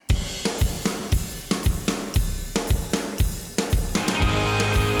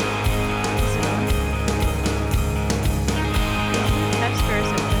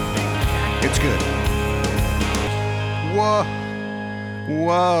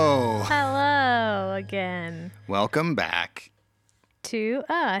Whoa. Hello again Welcome back. to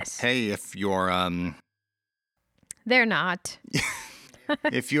us. Hey, if you're They're not.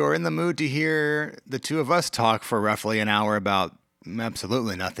 if you're in the mood to hear the two of us talk for roughly an hour about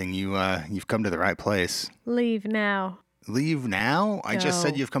absolutely nothing, you've come to the right place. Leave now. Leave now? I just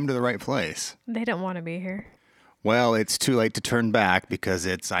said No. you've come to the right place. They don't want to be here. Well, it's too late to turn back because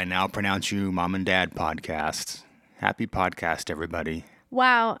it's I Now Pronounce You Mom and Dad podcast. Happy podcast, everybody.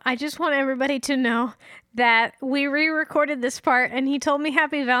 Wow, I just want everybody to know that we re-recorded this part and he told me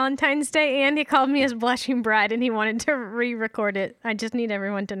Happy Valentine's Day and he called me his blushing bride and he wanted to re-record it. I just need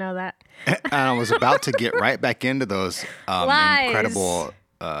everyone to know that. And I was about to get right back into those Lies. incredible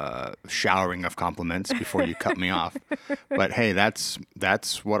showering of compliments before you cut me off. But hey, that's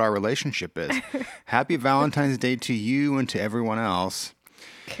what our relationship is. Happy Valentine's Day to you and to everyone else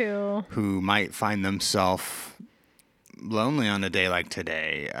Cool. who might find themselves lonely on a day like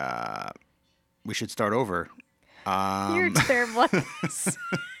today. We should start over. You're terrible. at this.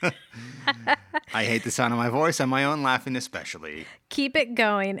 I hate the sound of my voice and my own laughing especially. Keep it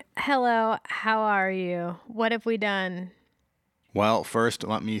going. Hello, how are you? What have we done? Well, first,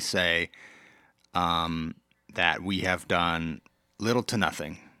 let me say that we have done little to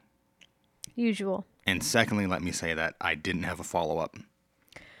nothing. Usual. And secondly, let me say that I didn't have a follow-up.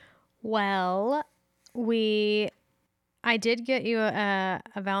 Well, I did get you a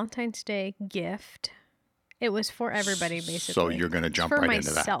Valentine's Day gift. It was for everybody, basically. So you're going to jump for right into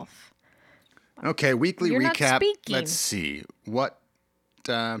that. myself. Okay, weekly You're not recap. speaking. Let's see. What?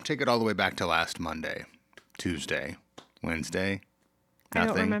 Take it all the way back to last Monday, Tuesday, Wednesday. I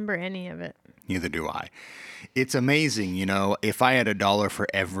Nothing. don't remember any of it. Neither do I. It's amazing, if I had $1 for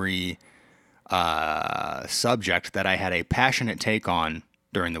every subject that I had a passionate take on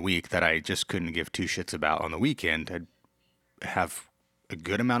during the week that I just couldn't give two shits about on the weekend, I'd have a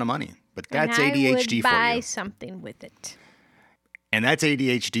good amount of money. But that's and ADHD I would buy for you. something with it. And that's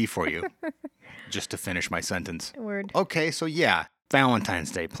ADHD for you. Just to finish my sentence. Word. Okay, so yeah,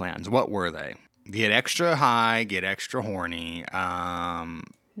 Valentine's Day plans. What were they? Get extra high, get extra horny,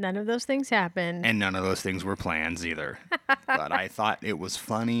 None of those things happened. and none of those things were plans either. But I thought it was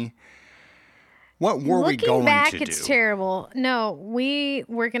funny. What were we Looking going back, to it's do? terrible. No, we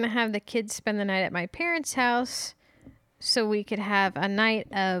were going to have the kids spend the night at my parents' house so we could have a night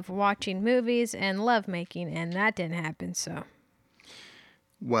of watching movies and lovemaking, and that didn't happen, so.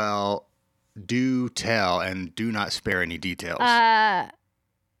 Well, do tell and do not spare any details.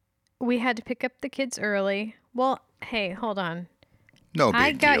 We had to pick up the kids early. Well, hey, hold on. No big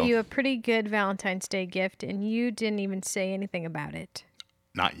I got deal. you a pretty good Valentine's Day gift, and you didn't even say anything about it.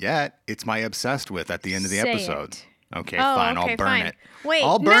 Not yet. It's my obsessed with at the end of the Say episode. it. Okay, Oh, fine. okay, I'll burn fine. it. Wait,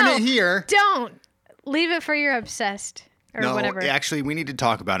 I'll burn no, it here. Don't. Leave it for your obsessed or No, whatever. actually, we need to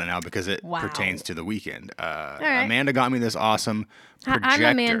talk about it now because it Wow. pertains to the weekend. right. Amanda got me this awesome projector.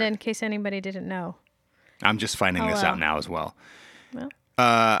 I'm Amanda, in case anybody didn't know. I'm just finding this Hello. out now as well. Well,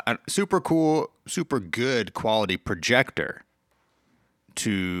 A super cool, super good quality projector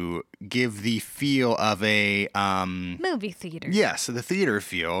to give the feel of a movie theater. yes, the theater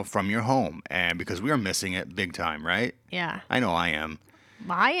feel from your home, and because we are missing it big time, right? Yeah. I know I am.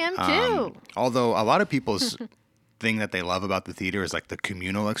 I am too. Although a lot of people's thing that they love about the theater is like the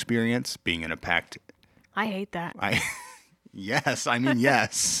communal experience, being in a packed. I hate that. Yes,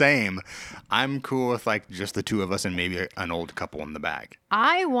 same. I'm cool with like just the two of us and maybe an old couple in the back.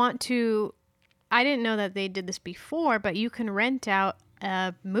 I didn't know that they did this before, but you can rent out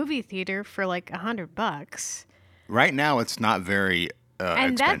a movie theater for like $100. Right now, it's not very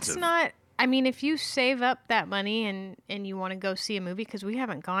And expensive. that's not, I mean, if you save up that money and you want to go see a movie, because we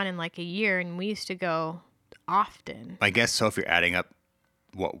haven't gone in like a year and we used to go often. I guess so. If you're adding up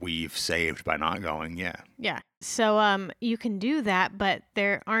what we've saved by not going, yeah. Yeah. So you can do that, but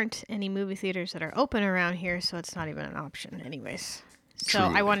there aren't any movie theaters that are open around here, so it's not even an option anyways. So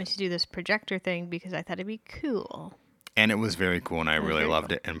Truly. I wanted to do this projector thing because I thought it'd be cool. And it was very cool, and I really very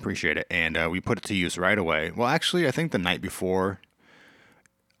loved it and appreciate it. And we put it to use right away. Well, actually, I think the night before,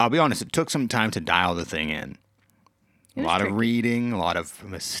 I'll be honest, it took some time to dial the thing in. A was lot of tricky. reading, a lot of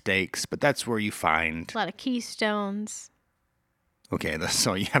mistakes, but that's where you find. A lot of keystones. Okay,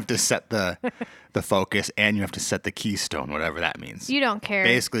 so you have to set the focus, and you have to set the keystone, whatever that means. You don't care.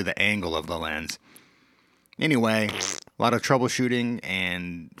 Basically, the angle of the lens. Anyway, a lot of troubleshooting,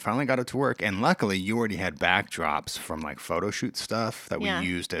 and finally got it to work. And luckily, you already had backdrops from like photo shoot stuff that we Yeah.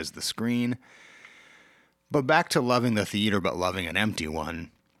 used as the screen. But back to loving the theater, but loving an empty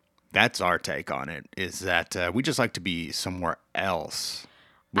one. That's our take on it, is that we just like to be somewhere else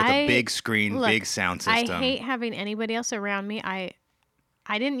with a big screen, look, big sound system. I hate having anybody else around me. I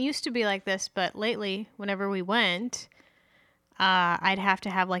I didn't used to be like this, but lately, whenever we went, I'd have to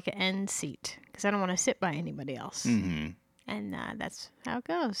have like an end seat because I don't want to sit by anybody else. Mm-hmm. And that's how it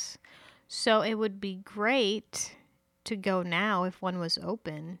goes. So it would be great to go now if one was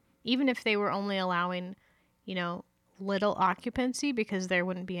open, even if they were only allowing, little occupancy because there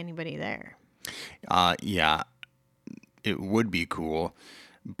wouldn't be anybody there. Yeah, it would be cool.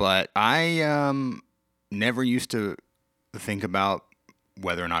 But I never used to think about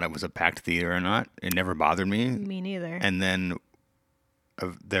whether or not it was a packed theater or not. It never bothered me. Me neither. And then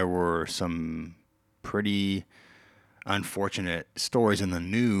there were some pretty unfortunate stories in the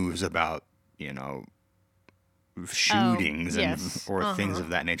news about, shootings yes. or things of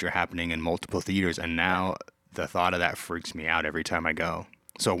that nature happening in multiple theaters. And now the thought of that freaks me out every time I go.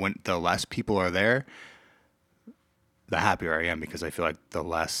 So when the less people are there, the happier I am because I feel like the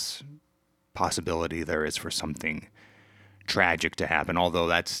less possibility there is for something tragic to happen. Although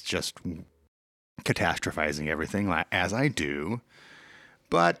that's just catastrophizing everything as I do.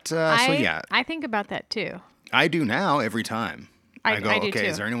 But I think about that too. I do now every time. I go, I do okay, too.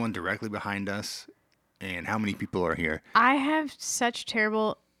 is there anyone directly behind us? And how many people are here? I have such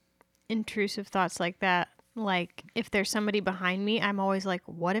terrible intrusive thoughts like that. Like, if there's somebody behind me, I'm always like,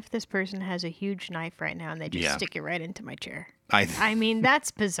 what if this person has a huge knife right now and they just stick it right into my chair? I mean, that's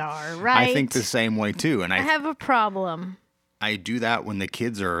bizarre, right? I think the same way too. And I have a problem. I do that when the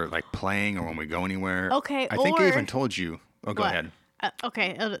kids are like playing or when we go anywhere. Okay, I think I even told you. Oh, go ahead.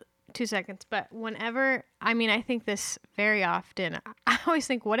 Okay, 2 seconds. But whenever, I think this very often. I always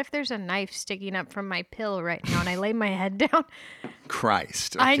think, what if there's a knife sticking up from my pillow right now and I lay my head down?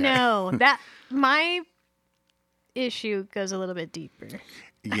 Christ. Okay. I know. That my issue goes a little bit deeper.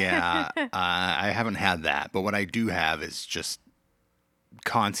 Yeah, I haven't had that. But what I do have is just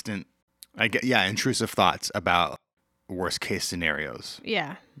constant, intrusive thoughts about worst case scenarios.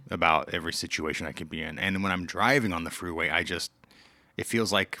 Yeah. About every situation I could be in. And when I'm driving on the freeway, it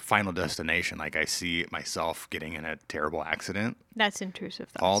feels like Final Destination. Like I see myself getting in a terrible accident. That's intrusive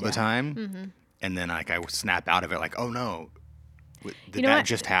thoughts. All the time. Mm-hmm. And then like I would snap out of it like, oh no, did that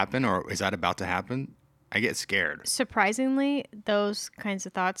just happen? Or is that about to happen? I get scared. Surprisingly, those kinds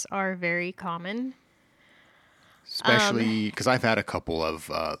of thoughts are very common. Especially because I've had a couple of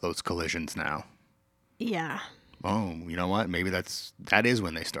those collisions now. Yeah. Oh, you know what? Maybe that is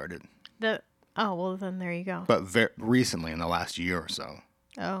when they started. Well, then there you go. But recently, in the last year or so.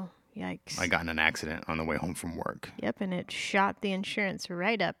 Oh, yikes. I got in an accident on the way home from work. Yep, and it shot the insurance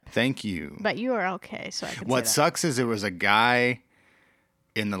right up. Thank you. But you are okay, so I can What say that. sucks is there was a guy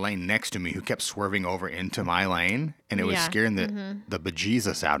in the lane next to me who kept swerving over into my lane, and it was scaring the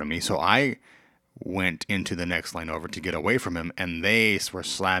bejesus out of me. So I went into the next lane over to get away from him, and they were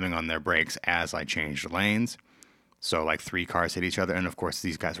slamming on their brakes as I changed lanes. So like 3 cars hit each other, and of course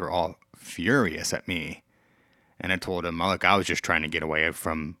these guys were all furious at me. And I told him, look, I was just trying to get away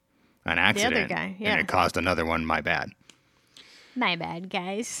from an accident. The other guy, yeah. And it caused another one, my bad. My bad,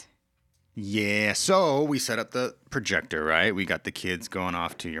 guys. Yeah, so we set up the projector, right? We got the kids going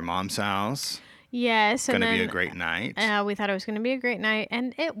off to your mom's house. Yes. It's going to be a great night. We thought it was going to be a great night,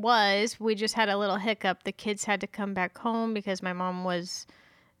 and it was. We just had a little hiccup. The kids had to come back home because my mom was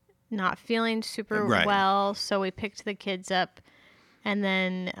not feeling super well, so we picked the kids up, and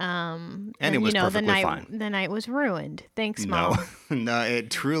then it was perfectly fine. The night was ruined. Thanks, Mom. No, it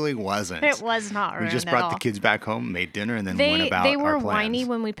truly wasn't. It was not ruined. We just brought the kids back home, made dinner, and then went about our plans. They were whiny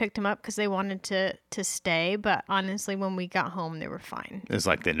when we picked them up because they wanted to stay, but honestly, when we got home, they were fine. It's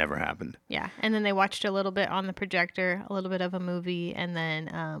like that never happened. Yeah, and then they watched a little bit on the projector, a little bit of a movie, and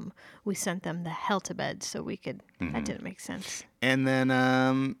then we sent them the hell to bed so we could. That didn't make sense. And then,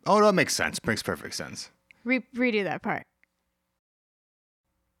 that makes sense. Makes perfect sense. Redo that part.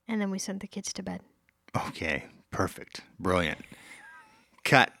 And then we sent the kids to bed. Okay, perfect. Brilliant.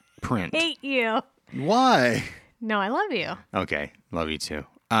 Cut, print. Hate you. Why? No, I love you. Okay, love you too.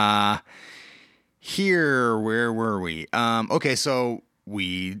 Where were we? Okay, so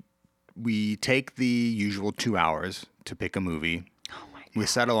we take the usual 2 hours to pick a movie. Oh my God. We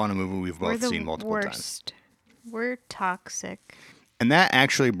settle on a movie we've both seen multiple times. We're toxic. And that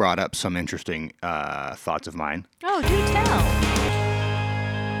actually brought up some interesting thoughts of mine. Oh, do tell.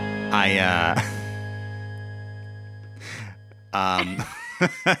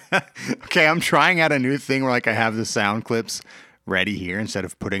 Okay, I'm trying out a new thing where like I have the sound clips ready here instead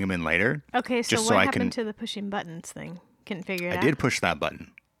of putting them in later. Okay, so what happened to the pushing buttons thing? Couldn't figure it out. I did push that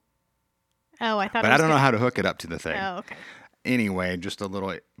button. Oh, I thought. But I don't know how to hook it up to the thing. Oh, okay. Anyway, just a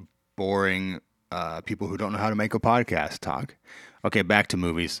little boring people who don't know how to make a podcast talk. Okay, back to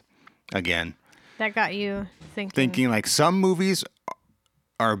movies again. That got you thinking. Thinking like some movies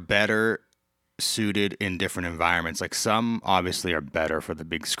are better suited in different environments. Like some obviously are better for the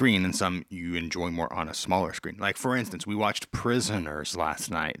big screen and some you enjoy more on a smaller screen. Like for instance, we watched Prisoners last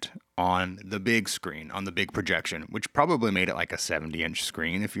night on the big screen, on the big projection, which probably made it like a 70-inch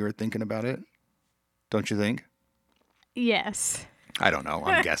screen if you were thinking about it. Don't you think? Yes. I don't know.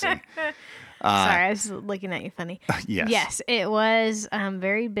 I'm guessing. Sorry, I was looking at you funny. Yes. Yes, it was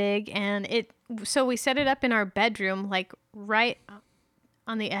very big, and so we set it up in our bedroom, like right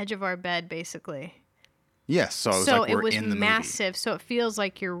on the edge of our bed, basically. Yes, so it was so like we're it was in the massive, movie. so it feels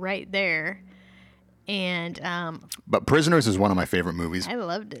like you're right there. And But Prisoners is one of my favorite movies, I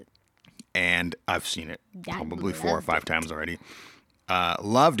loved it. and I've seen it I probably 4 or loved 5 times already.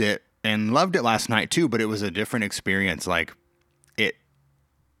 Loved it, and loved it last night too, but it was a different experience. Like,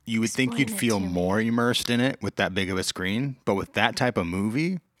 you would think you'd Explain it feel to me. more immersed in it with that big of a screen, but with that type of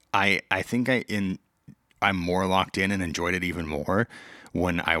movie, I think I'm more locked in and enjoyed it even more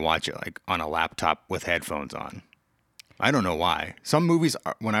when I watch it like on a laptop with headphones on. I don't know why. Some movies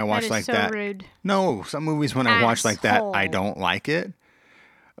when I watch That is like so that, rude. no, some movies when I watch like that, I Asshole. don't like it.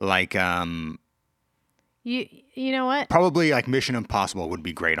 Like You know what? probably like Mission Impossible would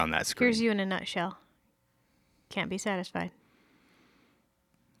be great on that screen. Here's you in a nutshell. Can't be satisfied.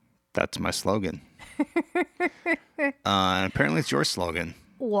 That's my slogan. And apparently it's your slogan.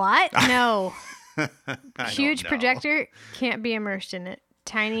 What? No. I Huge don't know. projector, can't be immersed in it.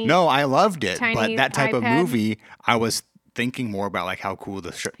 Tiny. No, I loved it, but Tiny that type of iPad. movie, I was thinking more about like how cool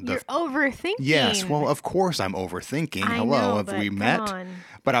You're overthinking. Yes, well, of course I'm overthinking. I Hello, know, have but we come met? on.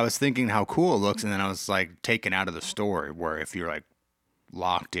 But I was thinking how cool it looks, and then I was like taken out of the story. Where if you're like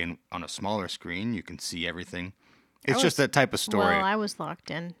locked in on a smaller screen, you can see everything. It's just that type of story. Well, I was locked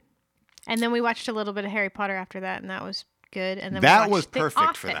in. And then we watched a little bit of Harry Potter after that, and that was good. And then That we was watched The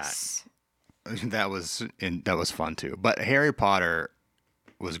perfect for that. Office. that was fun too. But Harry Potter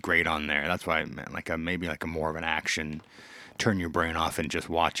was great on there. That's why I meant like maybe like a more of an action, turn your brain off and just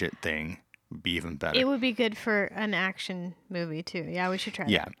watch it thing would be even better. It would be good for an action movie too. Yeah, we should try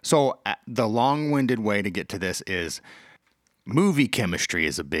Yeah. that. So the long-winded way to get to this is movie chemistry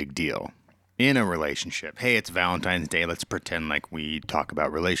is a big deal in a relationship. Hey, it's Valentine's Day. Let's pretend like we talk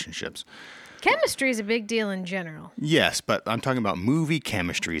about relationships. Chemistry is a big deal in general. Yes, but I'm talking about movie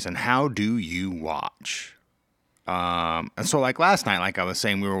chemistries and how do you watch? And so like last night, like I was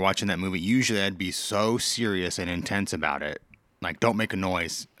saying, we were watching that movie. Usually I'd be so serious and intense about it. Like, don't make a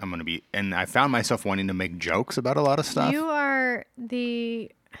noise. And I found myself wanting to make jokes about a lot of stuff. You are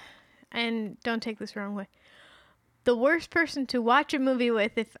and don't take this the wrong way, the worst person to watch a movie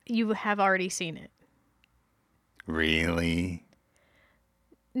with if you have already seen it. Really?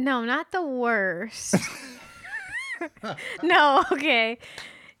 No, not the worst. No, okay.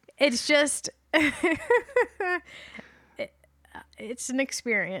 It's just, it's an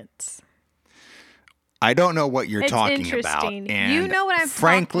experience. I don't know what you're It's talking about. interesting. And You know what I'm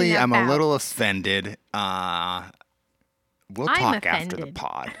frankly, talking I'm a about. little offended. We'll I'm talk after the offended.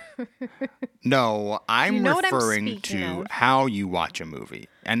 pod. No, I'm You know what I'm referring speaking to of. how you watch a movie.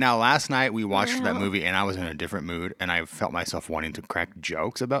 And now last night we watched that Well. movie and I was in a different mood and I felt myself wanting to crack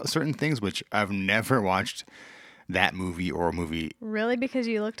jokes about certain things, which I've never watched that movie or a movie. Really? Because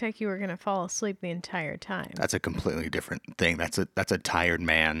you looked like you were going to fall asleep the entire time. That's a completely different thing. That's a tired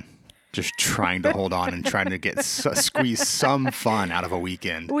man just trying to hold on and trying to get squeeze some fun out of a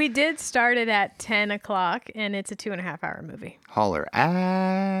weekend. We did start it at 10 o'clock, and it's a 2.5-hour movie. Holler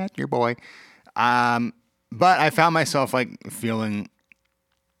at your boy. But I found myself like feeling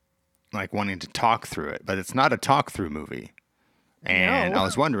like wanting to talk through it, but it's not a talk through movie. And No. I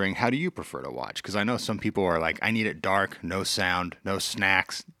was wondering, how do you prefer to watch? Because I know some people are like, I need it dark, no sound, no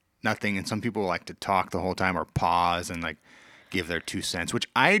snacks, nothing. And some people like to talk the whole time or pause and like give their 2 cents, which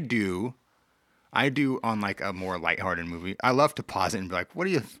I do. I do on like a more lighthearted movie. I love to pause it and be like, what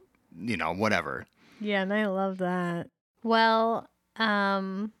do you know, whatever. Yeah, and I love that. Well,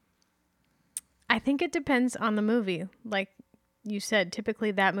 I think it depends on the movie. Like you said, typically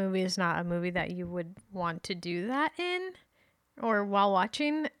that movie is not a movie that you would want to do that in or while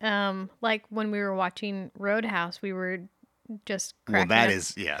watching. Like when we were watching Roadhouse, we were just Well, cracking that up.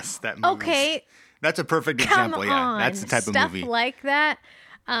 is, yes. That movie. Okay. That's a perfect Come example. Yeah, on. that's the type of Stuff movie. like that.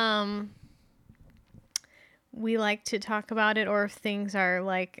 We like to talk about it, or if things are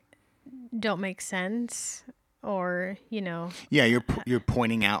like don't make sense, or Yeah, you're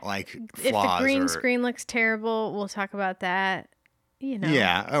pointing out like if the flaws green or screen looks terrible, we'll talk about that.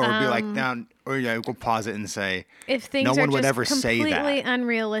 yeah, or be like down, or yeah, we'll pause it and say, If things No are one would just ever say that. completely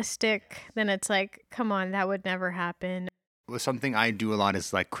unrealistic, then it's like, come on, that would never happen. well, something I do a lot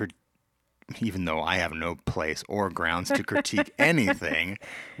is like even though I have no place or grounds to critique anything,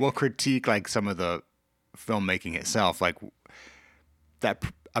 will critique like some of the filmmaking itself. Like that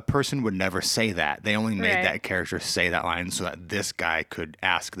a person would never say that. They only made that character say that line so that this guy could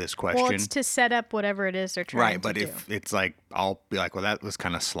ask this question. Well, it's to set up whatever it is they're trying to do. Right, but if it's like, I'll be like, well, that was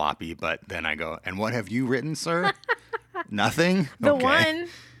kind of sloppy, but then I go, and what have you written, sir? Nothing? The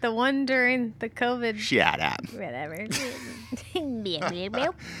one during the COVID. Shut up. Whatever.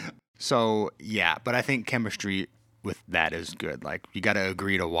 So, yeah, but I think chemistry with that is good. Like, you got to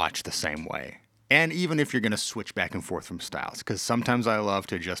agree to watch the same way. And even if you're going to switch back and forth from styles, because sometimes I love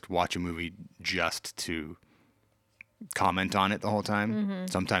to just watch a movie just to comment on it the whole time. Mm-hmm.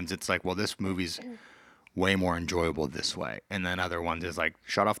 Sometimes it's like, well, this movie's way more enjoyable this way. And then other ones is like,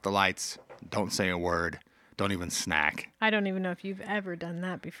 shut off the lights, don't say a word, don't even snack. I don't even know if you've ever done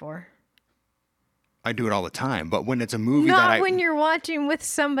that before. I do it all the time, but when it's a movie Not when you're watching with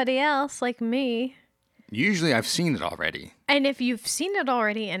somebody else like me. Usually I've seen it already. And if you've seen it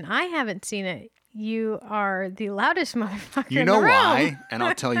already and I haven't seen it, you are the loudest motherfucker in the room. You know why? And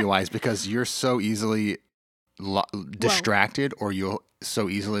I'll tell you why. It's because you're so easily distracted or you'll so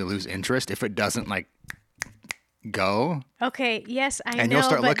easily lose interest if it doesn't like go. Okay, yes, I know. And you'll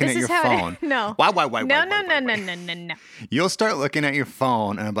start looking at your phone. No. Why? No. You'll start looking at your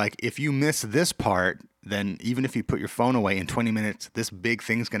phone and I'm like, if you miss this part, then even if you put your phone away in 20 minutes, this big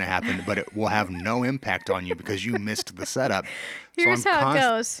thing's going to happen, but it will have no impact on you because you missed the setup. Here's how it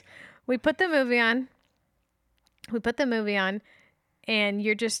goes. We put the movie on, and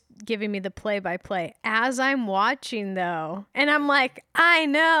you're just giving me the play-by-play as I'm watching, though. And I'm like, I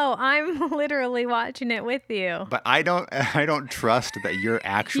know, I'm literally watching it with you. But I don't trust that you're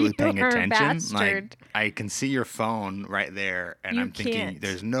actually paying attention. Like, I can see your phone right there, and I'm thinking,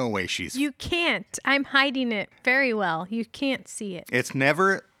 there's no way she's... You can't. I'm hiding it very well. You can't see it. It's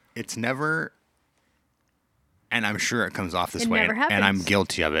never... And I'm sure it comes off this way, and I'm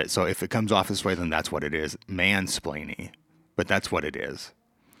guilty of it. So if it comes off this way, then that's what it is. Mansplaining. But that's what it is.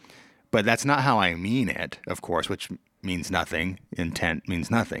 But that's not how I mean it, of course, which means nothing. Intent means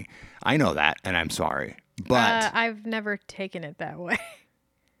nothing. I know that, and I'm sorry. But I've never taken it that way.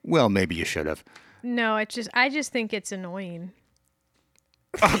 Well, maybe you should have. No, I just think it's annoying.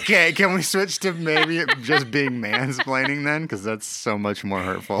 Okay, can we switch to maybe just being mansplaining then? Because that's so much more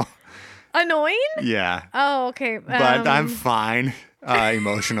hurtful. Annoying? Yeah. Oh, okay. But I'm fine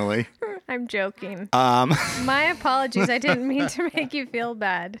emotionally. I'm joking. My apologies. I didn't mean to make you feel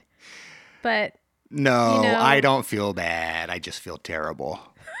bad. But no, I don't feel bad. I just feel terrible.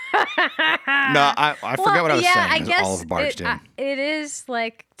 No, I forgot what I was saying. I guess Olive barged in. It is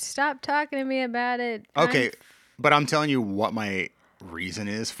like, stop talking to me about it. Okay, but I'm telling you what my reason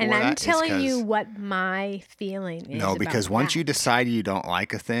is for that. And I'm telling you what my feeling is. No, because once you decide you don't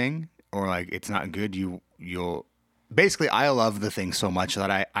like a thing or like it's not good, you'll basically, I love the thing so much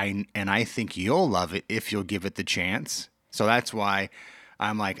that I think you'll love it if you'll give it the chance. So that's why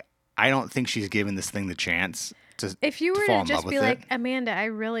I'm like, I don't think she's given this thing the chance to If you were to just be like, Amanda, I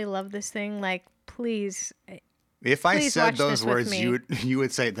really love this thing. Like, please. If I said those words, you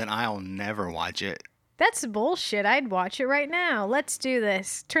would say, then I'll never watch it. That's bullshit. I'd watch it right now. Let's do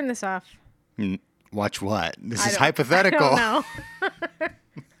this. Turn this off. Watch what? This is hypothetical. I don't know.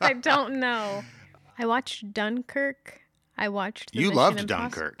 I don't know. I watched Dunkirk. I watched You loved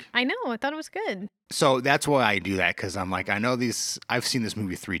Dunkirk. I know. I thought it was good. So that's why I do that, because I'm like, I know these. I've seen this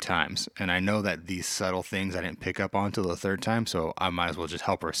movie 3 times, and I know that these subtle things I didn't pick up on till the 3rd time, so I might as well just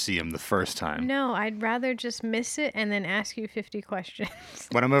help her see them the first time. No, I'd rather just miss it and then ask you 50 questions.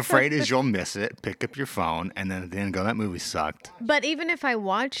 What I'm afraid is you'll miss it, pick up your phone, and then at the end go, that movie sucked. But even if I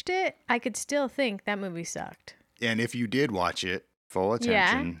watched it, I could still think that movie sucked. And if you did watch it, full attention.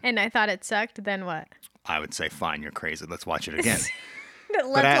 Yeah, and I thought it sucked, then what? I would say, fine, you're crazy. Let's watch it again.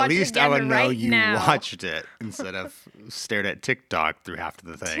 But at least I would know you watched it instead of stared at TikTok through half of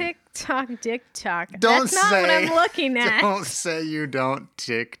the thing. TikTok. That's not what I'm looking at. Don't say you don't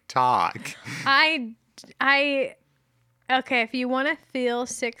TikTok. Okay, if you want to feel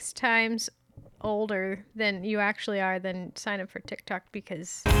 6 times older than you actually are, then sign up for TikTok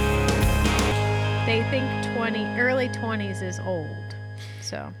because they think early 20s is old.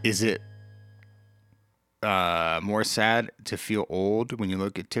 So is it more sad to feel old when you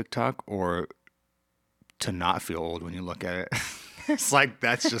look at TikTok or to not feel old when you look at it? It's like,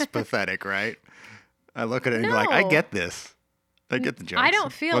 that's just pathetic, right? I look at it and be like, I get this. I get the jokes. I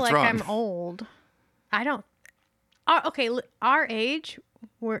don't feel What's like wrong? I'm old. I don't. Okay, our age,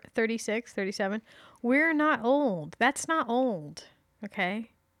 we're 36, 37. We're not old. That's not old.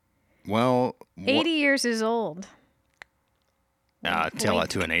 Okay? Well, 80 years is old. tell it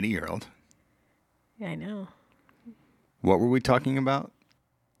to an 80-year-old. I know. What were we talking about?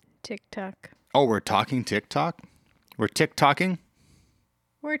 TikTok. Oh, we're talking TikTok? We're TikToking?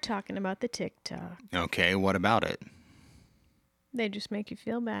 We're talking about the TikTok. Okay, what about it? They just make you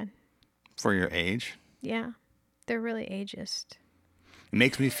feel bad. For your age? Yeah. They're really ageist. It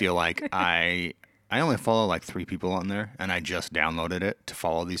makes me feel like I only follow like 3 people on there, and I just downloaded it to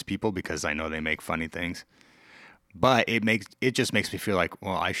follow these people because I know they make funny things. But it just makes me feel like,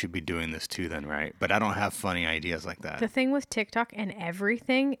 well, I should be doing this too then, right? But I don't have funny ideas like that. The thing with TikTok and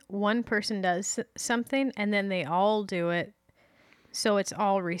everything, one person does something and then they all do it. So it's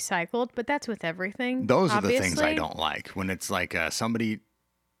all recycled, but that's with everything. Those obviously. Are the things I don't like. When it's like somebody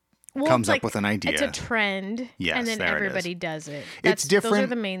comes up with an idea. It's a trend, yes, and then everybody does it. It's different. Those are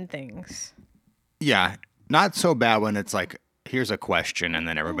the main things. Yeah, not so bad when it's like, here's a question, and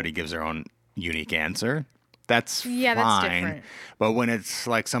then everybody gives their own unique answer. That's fine. That's different. But when it's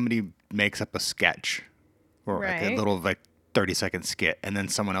like somebody makes up a sketch or like a little 30-second skit, and then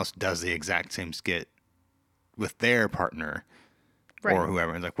someone else does the exact same skit with their partner or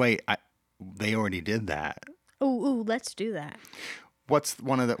whoever, it's like, wait, they already did that. Ooh, let's do that. What's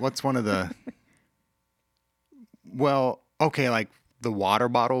one of the well, okay, like the water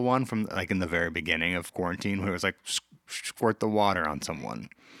bottle one from like in the very beginning of quarantine, where it was like squirt the water on someone.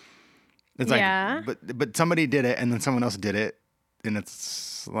 It's like, but somebody did it, and then someone else did it, and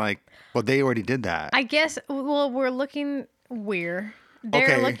it's like, well, they already did that. I guess. Well, they're looking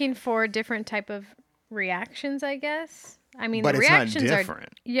for different type of reactions. I guess. I mean, but the reactions it's not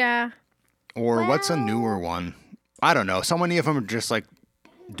different. Or what's a newer one? I don't know. So many of them are just like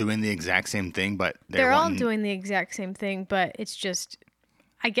doing the exact same thing, but they're all doing the exact same thing, but it's just,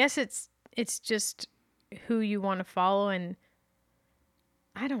 I guess it's just who you want to follow, and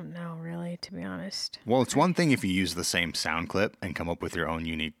I don't know really, to be honest. Well, it's one thing if you use the same sound clip and come up with your own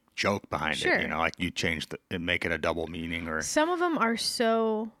unique joke behind it. You know, like you change make it a double meaning, or some of them are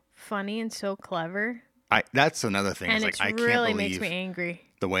so funny and so clever. That's another thing. And I can't really believe makes me angry.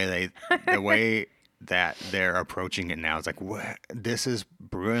 The way that they're approaching it now. It's like, what? This is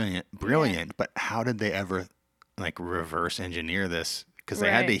brilliant. Yeah. But how did they ever like reverse engineer this? Because they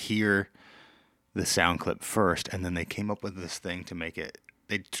had to hear the sound clip first, and then they came up with this thing to make it.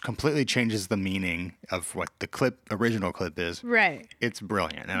 It completely changes the meaning of what the original clip is. Right. It's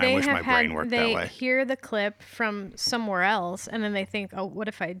brilliant, and I wish my brain worked that way. They hear the clip from somewhere else, and then they think, oh, what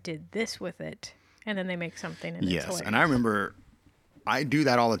if I did this with it? And then they make something. And yes, and I remember I do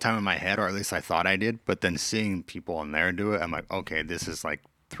that all the time in my head, or at least I thought I did. But then seeing people in there do it, I'm like, okay, this is like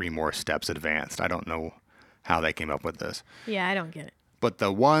 3 more steps advanced. I don't know how they came up with this. Yeah, I don't get it. But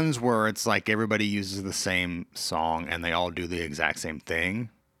the ones where it's like everybody uses the same song and they all do the exact same thing.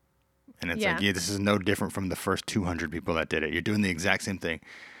 And it's like, this is no different from the first 200 people that did it. You're doing the exact same thing.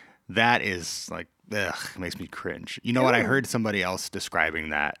 That is like, makes me cringe. You know what? I heard somebody else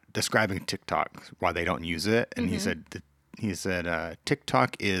describing TikTok, why they don't use it. And he said,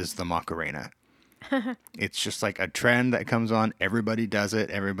 TikTok is the Macarena. It's just like a trend that comes on. Everybody does it.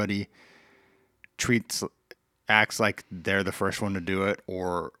 Everybody acts like they're the first one to do it,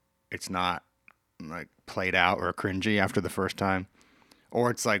 or it's not like played out or cringy after the first time,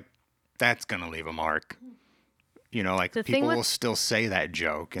 or it's like that's gonna leave a mark. You know, like people will still say that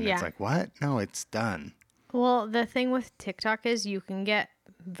joke, and it's like, what? No, it's done. Well, the thing with TikTok is you can get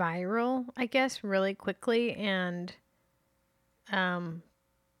viral, I guess, really quickly, and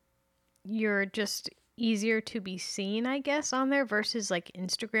you're just easier to be seen, I guess, on there versus like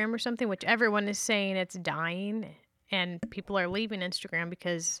Instagram or something, which everyone is saying it's dying, and people are leaving Instagram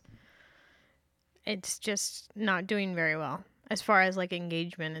because it's just not doing very well as far as like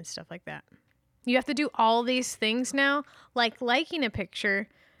engagement and stuff like that. You have to do all these things now. Like liking a picture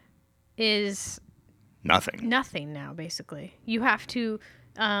is nothing now, basically. You have to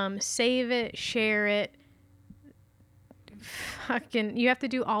save it, share it, you have to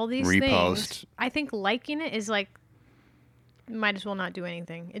do all these things. I think liking it is like, might as well not do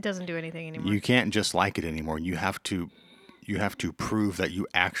anything. It doesn't do anything anymore. You can't just like it anymore. You have to prove that you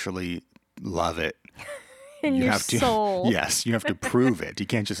actually love it. Soul. Yes, you have to prove it. You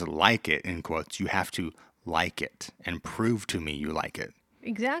can't just like it, in quotes. You have to like it and prove to me you like it.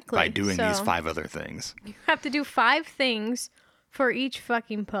 Exactly. By doing these 5 other things. You have to do 5 things for each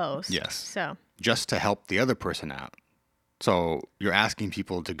fucking post. Yes. So. Just to help the other person out. So you're asking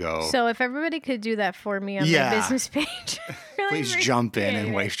people to go. So if everybody could do that for me on my business page. Please jump in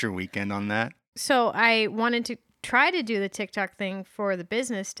and waste your weekend on that. So I wanted to try to do the TikTok thing for the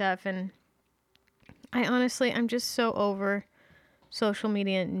business stuff. And I'm just so over social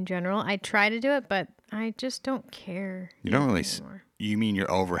media in general. I try to do it, but I just don't care. You don't really. You mean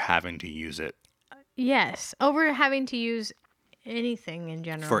you're over having to use it? Yes, over having to use anything in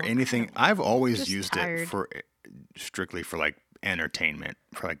general. For anything, I've always Just used tired. it for strictly for like entertainment,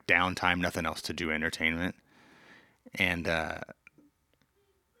 for like downtime, nothing else to do, entertainment. And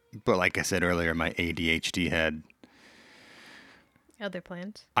but like I said earlier, my ADHD head, Other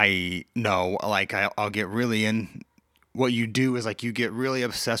plans. I know, like I'll get really in. What you do is like you get really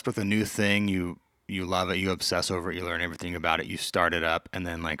obsessed with a new thing. You love it. You obsess over it. You learn everything about it. You start it up, and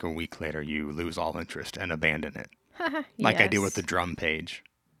then like a week later, you lose all interest and abandon it. Like I did with the drum page.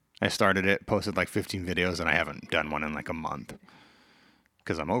 I started it, posted like 15 videos, and I haven't done one in like a month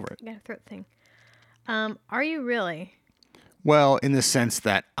because I'm over it. Got a throat thing. Are you really? Well, in the sense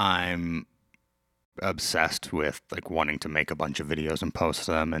that I'm obsessed with like wanting to make a bunch of videos and post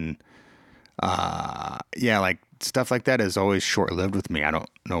them, and yeah, like stuff like that is always short-lived with me. I don't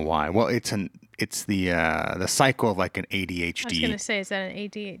know why. Well, it's the cycle of like an ADHD. I was gonna say, is that an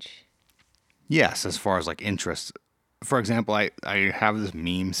ADHD? Yes, as far as like interests. For example, I have this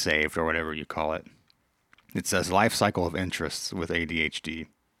meme saved or whatever you call it. It says life cycle of interests with ADHD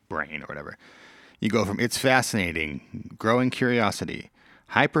brain or whatever. You go from it's fascinating, growing curiosity,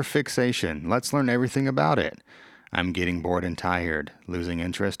 hyperfixation, let's learn everything about it. I'm getting bored and tired, losing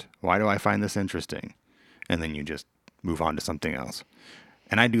interest. Why do I find this interesting? And then you just move on to something else.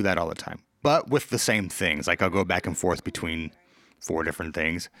 And I do that all the time. But with the same things. Like I'll go back and forth between 4 different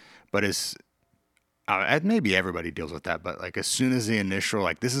things. But it's maybe everybody deals with that, but like as soon as the initial,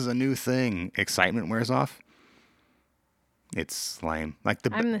 like this is a new thing, excitement wears off, it's lame. Like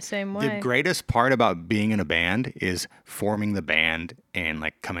I'm the same way. The greatest part about being in a band is forming the band and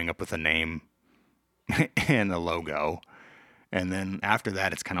like coming up with a name and a logo. And then after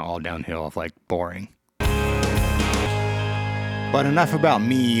that, it's kind of all downhill of like boring. But enough about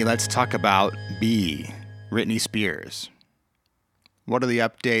me. Let's talk about B, Britney Spears. What are the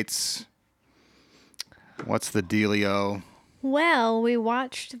updates? What's the dealio? Well, we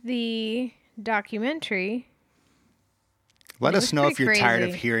watched the documentary. Let us know if you're tired of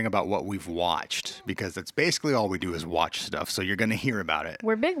crazy. hearing about what we've watched, because that's basically all we do is watch stuff, so you're going to hear about it.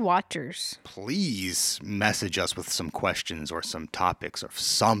 We're big watchers. Please message us with some questions or some topics or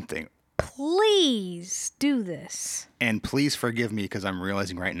something. Please do this. And please forgive me, because I'm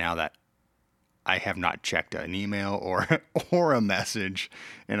realizing right now that I have not checked an email or a message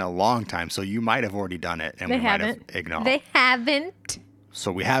in a long time, so you might have already done it, and They we might have haven't. ignored. They haven't.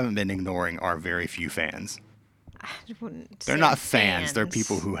 So we haven't been ignoring our very few fans. I wouldn't They're say not fans. They're fans.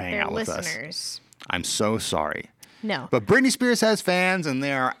 people who hang They're out with us. listeners. I'm so sorry. No. But Britney Spears has fans, and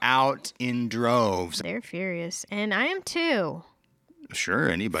they are out in droves. They're furious. And I am too. Sure,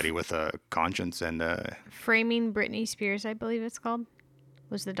 anybody with a conscience and Framing Britney Spears, I believe it's called,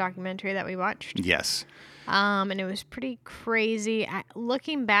 was the documentary that we watched. yes. And it was pretty crazy.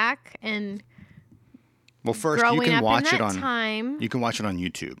 Looking back and Well, first growing you can up watch in it that on time, you can watch it on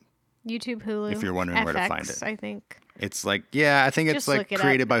YouTube. YouTube, Hulu, If you're wondering where to find FX, it. I think. It's like I think it's Just like look it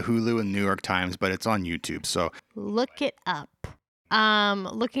created up. by Hulu and New York Times, but it's on YouTube. So Look it up.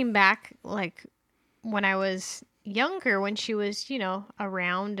 Looking back, like when I was younger, when she was,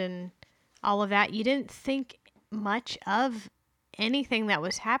 around and all of that, you didn't think much of anything that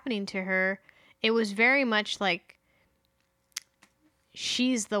was happening to her. It was very much like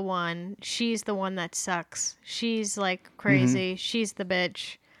she's the one that sucks. She's like crazy. She's the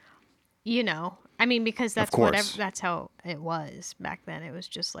bitch. I mean, because that's course. that's how it was back then. It was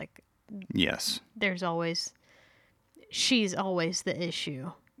just like yes. she's always the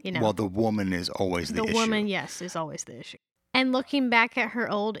issue. Well, the woman is always the issue. The woman, yes, is always the issue. And looking back at her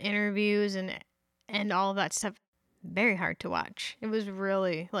old interviews and all of that stuff, very hard to watch. It was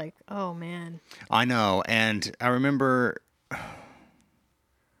really like, oh man. I know, and I remember.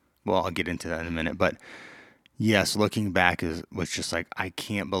 Well, I'll get into that in a minute, but yes, looking back was just like I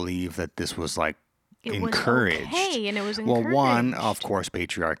can't believe that this was like It encouraged. was okay, and it was encouraged. Well, one, of course,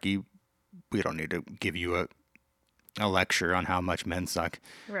 patriarchy. We don't need to give you a lecture on how much men suck.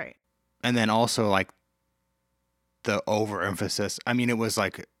 Right. And then also like the overemphasis. I mean, it was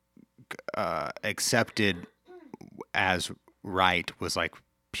like accepted as right was like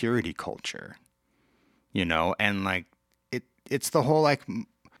purity culture, and like it's the whole like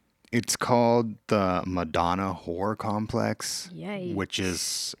it's called the Madonna whore complex, Yikes. which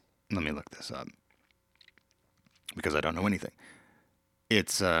is, let me look this up because I don't know anything.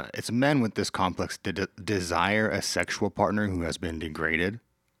 It's men with this complex desire a sexual partner who has been degraded,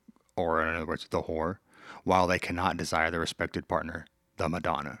 or in other words, the whore, while they cannot desire the respected partner, the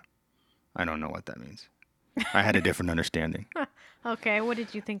Madonna. I don't know what that means. I had a different understanding. Okay, what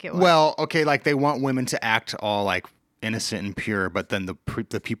did you think it was? Well, okay, like they want women to act all like innocent and pure, but then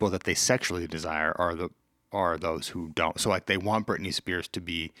the people that they sexually desire are those who don't. So like they want Britney Spears to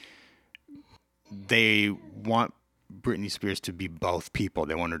be both people.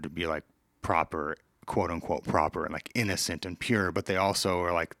 They want her to be like proper, quote unquote proper, and like innocent and pure, but they also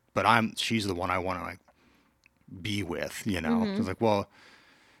are like, but she's the one I want to like be with, you know. It's like, well,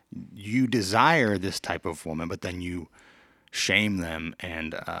 you desire this type of woman, but then you shame them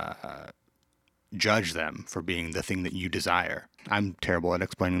and judge them for being the thing that you desire. I'm terrible at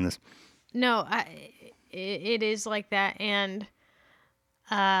explaining this. No, it is like that. And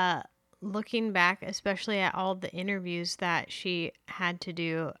looking back, especially at all the interviews that she had to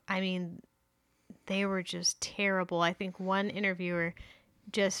do, I mean, they were just terrible. I think one interviewer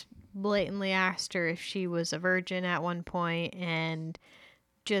just blatantly asked her if she was a virgin at one point, and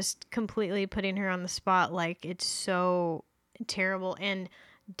just completely putting her on the spot. Like, it's so terrible. And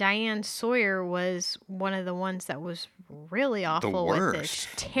Diane Sawyer was one of the ones that was really awful the worst, with this.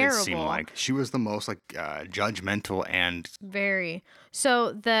 Terrible. It seemed like she was the most like judgmental and very.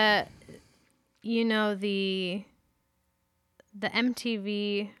 So the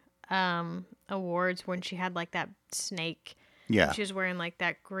MTV awards, when she had like that snake. Yeah. She was wearing like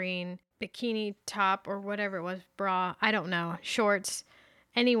that green bikini top or whatever it was, bra. I don't know. Shorts.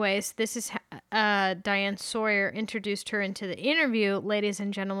 Anyways, this is Diane Sawyer introduced her into the interview. Ladies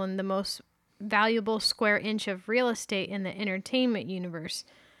and gentlemen, the most valuable square inch of real estate in the entertainment universe.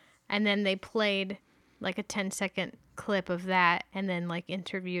 And then they played like a 10-second clip of that and then like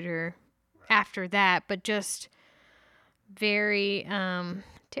interviewed her after that. But just very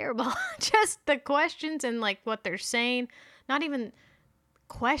terrible. Just the questions and like what they're saying. Not even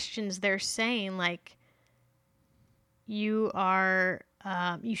questions, they're saying like, you are...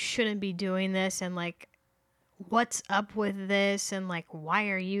 you shouldn't be doing this, and like, what's up with this, and like, why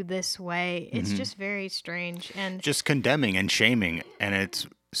are you this way? It's just very strange and just condemning and shaming, and it's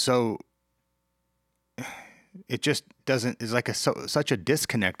so it just doesn't is like such a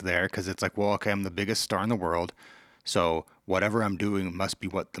disconnect there, because it's like, well, okay, I'm the biggest star in the world, so whatever I'm doing must be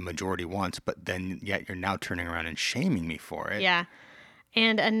what the majority wants, but then yet you're now turning around and shaming me for it. Yeah.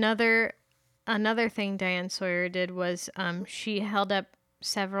 And another thing Diane Sawyer did was she held up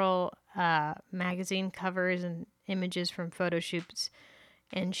several magazine covers and images from photo shoots,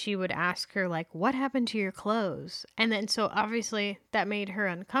 and she would ask her like, what happened to your clothes? And then so obviously that made her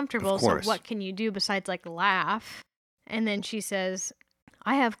uncomfortable. So what can you do besides like laugh? And then she says,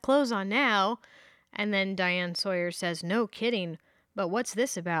 I have clothes on now. And then Diane Sawyer says, no kidding, but what's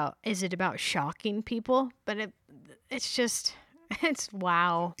this about? Is it about shocking people? But it's just... It's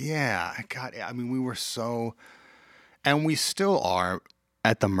wow. Yeah, God, I mean, we were so, and we still are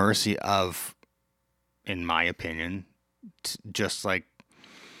at the mercy of, in my opinion, just like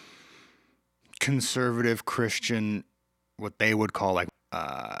conservative Christian, what they would call like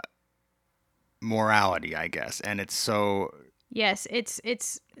morality, I guess. And it's so... Yes, it's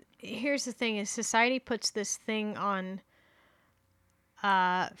here's the thing, is society puts this thing on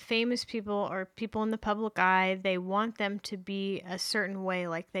famous people or people in the public eye. They want them to be a certain way.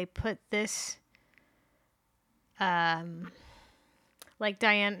 Like they put this, like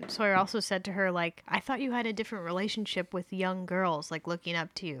Diane Sawyer also said to her, like, I thought you had a different relationship with young girls, like looking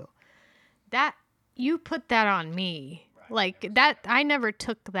up to you. That, you put that on me. Like that, I never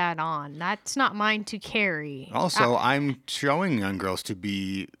took that on. That's not mine to carry. Also, I'm showing young girls to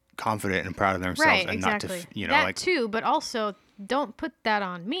be confident and proud of themselves, right, and exactly. not to, you know, that like too. But also, don't put that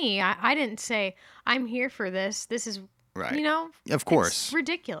on me. I didn't say I'm here for this. This is right. You know, of course, it's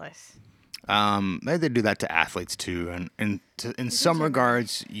ridiculous. They do that to athletes too, and in some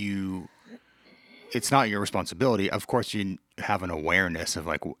regards, it's not your responsibility. Of course, you have an awareness of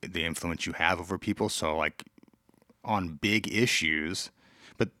like the influence you have over people. So like on big issues,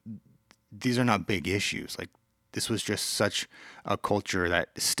 but these are not big issues. Like this was just such a culture that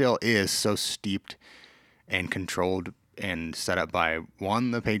still is so steeped and controlled and set up by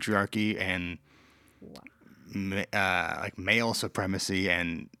the patriarchy and like male supremacy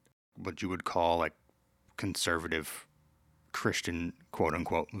and what you would call like conservative Christian quote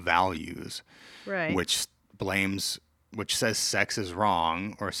unquote values, right? Which says sex is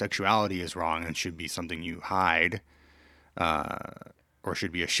wrong or sexuality is wrong and should be something you hide or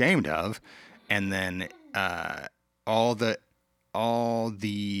should be ashamed of, and then all the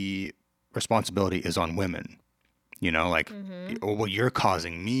responsibility is on women. You know, like, oh, well, you're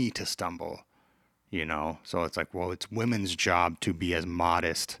causing me to stumble. You know, so it's like, well, it's women's job to be as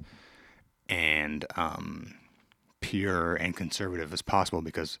modest and pure and conservative as possible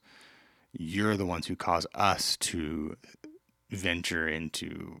because you're the ones who cause us to venture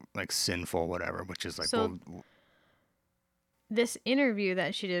into like sinful whatever, which is like, so, well, this interview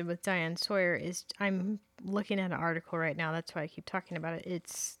that she did with Diane Sawyer is, I'm looking at an article right now. That's why I keep talking about it.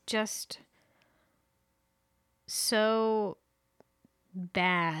 It's just so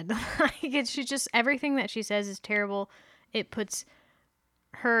bad. Like, it's just, everything that she says is terrible. It puts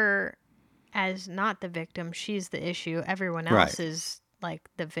her as not the victim. She's the issue. Everyone else is like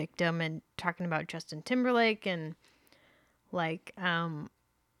the victim, and talking about Justin Timberlake, and like,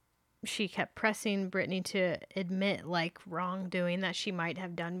 she kept pressing Britney to admit like wrongdoing that she might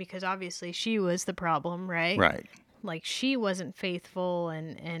have done, because obviously she was the problem, right? Right. Like, she wasn't faithful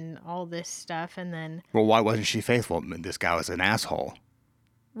and all this stuff. And then, well, why wasn't she faithful? This guy was an asshole.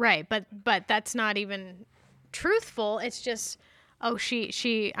 Right, but that's not even truthful. It's just, oh,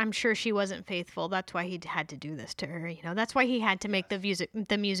 she I'm sure she wasn't faithful. That's why he had to do this to her. You know, that's why he had to make the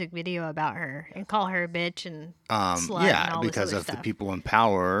music video about her and call her a bitch and slut and all because this other of stuff. the people in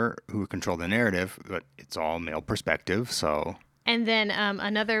power who control the narrative, but it's all male perspective. So, and then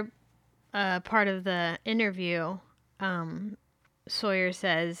another part of the interview, Sawyer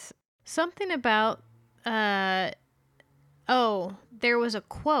says something about there was a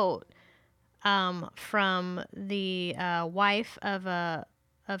quote from the wife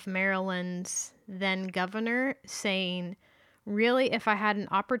of Maryland's then governor saying, "Really, if I had an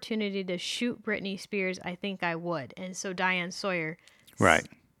opportunity to shoot Britney Spears, I think I would." And so Diane Sawyer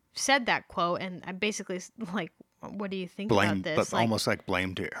said that quote, and I basically like, what do you think about this? But like, almost like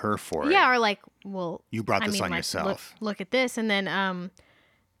blamed her for it. Yeah, or like, well, you brought this on yourself. Look at this, and then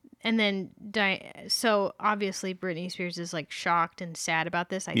so obviously Britney Spears is like shocked and sad about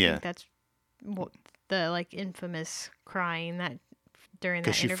this. I think that's what the like infamous crying that during that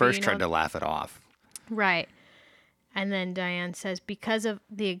interview. Because she first tried to laugh it off. Right. And then Diane says, because of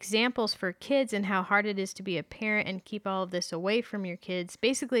the examples for kids and how hard it is to be a parent and keep all of this away from your kids,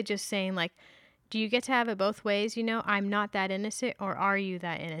 basically just saying like, do you get to have it both ways? You know, I'm not that innocent, or are you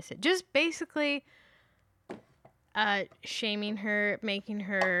that innocent? Just basically shaming her, making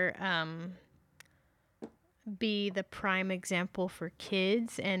her be the prime example for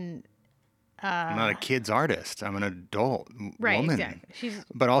kids. And I'm not a kid's artist. I'm an adult right, woman. Exactly.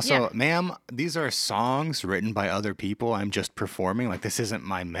 But also, ma'am, these are songs written by other people. I'm just performing. Like, this isn't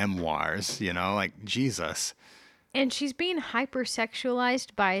my memoirs, you know? Like, Jesus. And she's being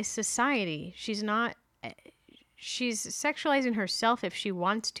hypersexualized by society. She's sexualizing herself if she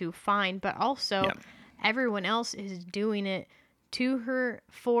wants to, fine. But also, everyone else is doing it to her,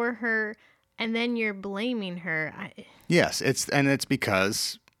 for her, and then you're blaming her. Yes, it's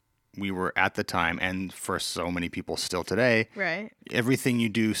because we were at the time, and for so many people still today, right? Everything you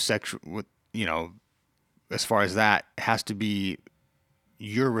do as far as that has to be,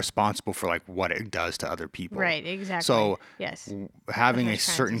 you're responsible for like what it does to other people. Right, exactly. So yes, having a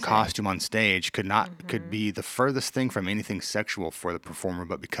certain costume on stage could be the furthest thing from anything sexual for the performer,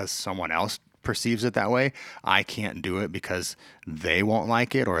 but because someone else perceives it that way, I can't do it because they won't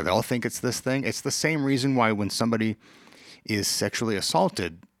like it or they'll think it's this thing. It's the same reason why when somebody is sexually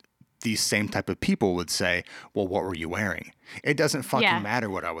assaulted, these same type of people would say, well, what were you wearing? It doesn't fucking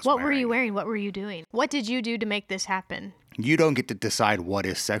matter what I was wearing. What were you wearing? What were you doing? What did you do to make this happen? You don't get to decide what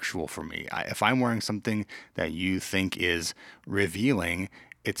is sexual for me. If I'm wearing something that you think is revealing,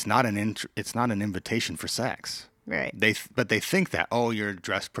 it's not an invitation for sex. Right. But they think that, oh, you're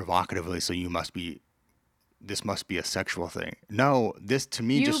dressed provocatively, so this must be a sexual thing. No, this to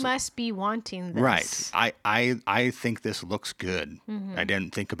me you must be wanting this. Right. I think this looks good. Mm-hmm. I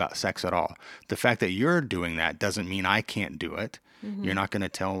didn't think about sex at all. The fact that you're doing that doesn't mean I can't do it. Mm-hmm. You're not going to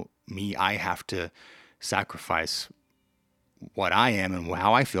tell me I have to sacrifice what I am and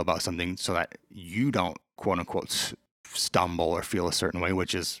how I feel about something so that you don't, quote unquote, stumble or feel a certain way,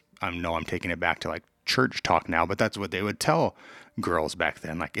 which is, I'm taking it back to like church talk now, but that's what they would tell girls back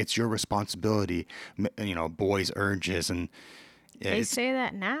then. Like, it's your responsibility, boys' urges. And they say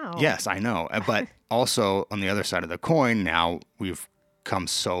that now. Yes, I know. But also on the other side of the coin, now we've come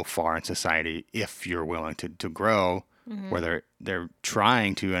so far in society, if you're willing to grow, where they're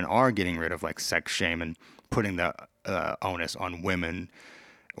trying to and are getting rid of like sex shame and putting the onus on women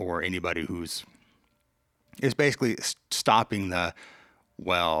or anybody who's is basically stopping the,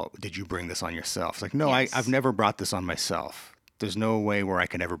 well, did you bring this on yourself? It's like, no, yes. I've never brought this on myself. There's no way where I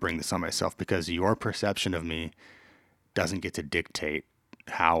can ever bring this on myself because your perception of me doesn't get to dictate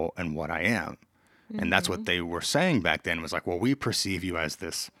how and what I am. Mm-hmm. And that's what they were saying back then was like, well, we perceive you as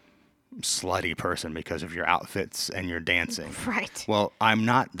this slutty person because of your outfits and your dancing. Right. Well, I'm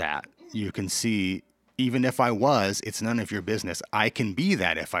not that. You can see, even if I was, it's none of your business. I can be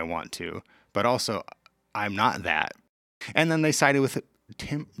that if I want to, but also I'm not that. And then they sided with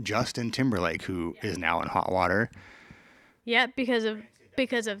Justin Timberlake, who is now in hot water Yeah, because of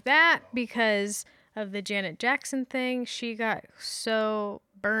that, because of the Janet Jackson thing, she got so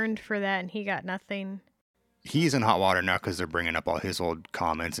burned for that, and he got nothing. He's in hot water now because they're bringing up all his old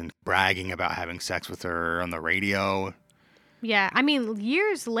comments and bragging about having sex with her on the radio. Yeah, I mean,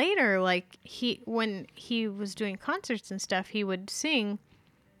 years later, like when he was doing concerts and stuff, he would sing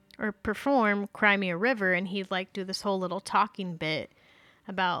or perform "Cry Me a River," and he'd like do this whole little talking bit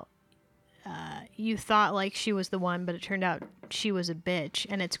about you thought like she was the one, but it turned out she was a bitch,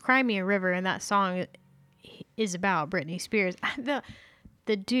 and it's "Cry Me a River," and that song is about Britney Spears.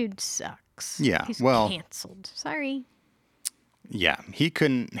 The dude sucks. Yeah, he's well, canceled. Sorry. Yeah, he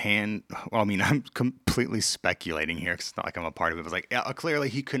couldn't well, I mean, I'm completely speculating here because it's not like I'm a part of it. But like, yeah, clearly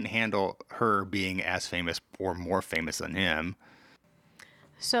he couldn't handle her being as famous or more famous than him.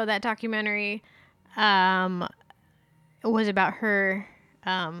 So that documentary was about her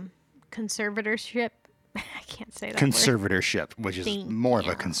conservatorship. I can't say that Conservatorship, word. Which is more of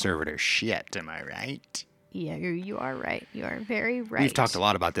a conservator shit. Am I right? Yeah, you are right. You are very right. We've talked a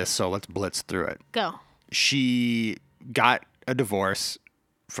lot about this, so let's blitz through it. Go. She got a divorce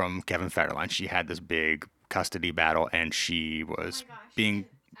from Kevin Federline. She had this big custody battle, and she was being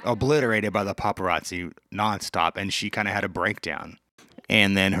obliterated by the paparazzi nonstop, and she kind of had a breakdown.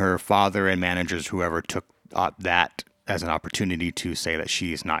 And then her father and managers, whoever, took that as an opportunity to say that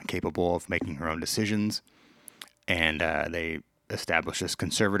she's not capable of making her own decisions. And they established this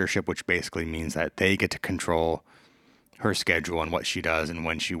conservatorship, which basically means that they get to control her schedule and what she does and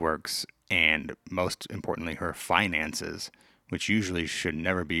when she works, and most importantly, her finances, which usually should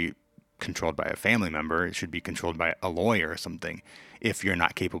never be controlled by a family member. It should be controlled by a lawyer or something if you're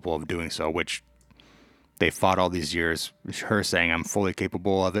not capable of doing so, which they fought all these years, her saying I'm fully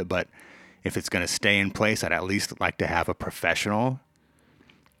capable of it, but if it's going to stay in place, I'd at least like to have a professional.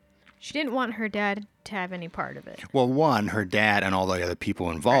 She didn't want her dad to have any part of it. Well, one, her dad and all the other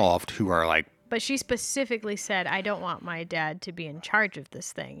people involved who are like... But she specifically said, I don't want my dad to be in charge of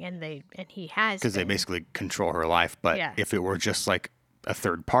this thing. And he has because they basically control her life. But if it were just like a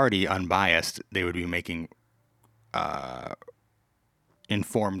third party, unbiased, they would be making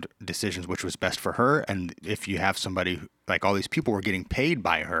informed decisions, which was best for her. And if you have somebody, like all these people were getting paid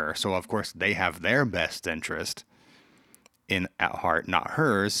by her, so of course they have their best interest at heart, not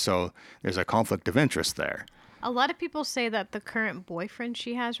hers. So there's a conflict of interest there. A lot of people say that the current boyfriend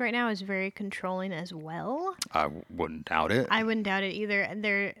she has right now is very controlling as well. I wouldn't doubt it. I wouldn't doubt it either. And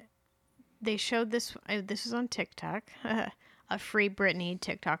they showed this. This is on TikTok, a Free Britney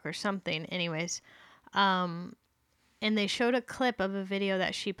TikTok or something. Anyways, and they showed a clip of a video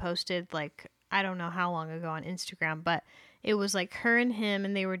that she posted, like I don't know how long ago on Instagram, but it was like her and him,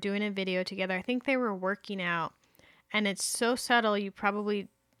 and they were doing a video together. I think they were working out, and it's so subtle you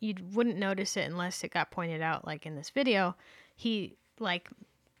wouldn't notice it unless it got pointed out, like in this video. He like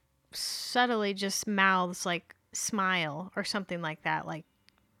subtly just mouths like smile or something like that, like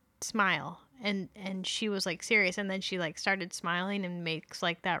smile, and she was like serious, and then she like started smiling and makes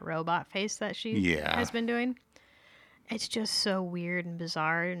like that robot face that she has been doing. It's just so weird and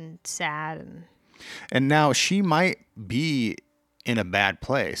bizarre and sad, and now she might be in a bad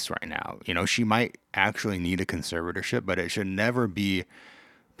place right now. You know, she might actually need a conservatorship, but it should never be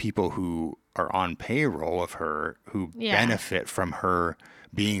people who are on payroll of her who benefit from her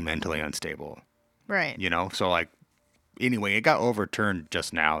being mentally unstable. Right. You know, so like, anyway, it got overturned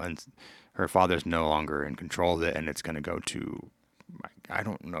just now, and her father's no longer in control of it, and it's going to go to, I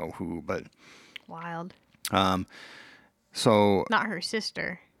don't know who, but... Wild. So... Not her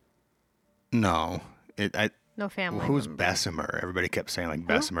sister. No. No family Who's member. Bessemer? Everybody kept saying like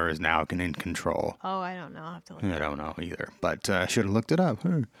Bessemer is now in control. Oh, I don't know. I'll have to look I don't know either, but I should have looked it up.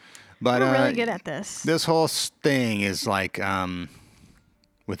 But we're really good at this. This whole thing is like,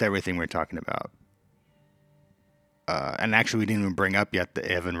 with everything we're talking about, and actually we didn't even bring up yet the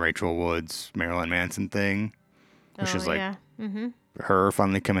Evan Rachel Woods Marilyn Manson thing, which is like her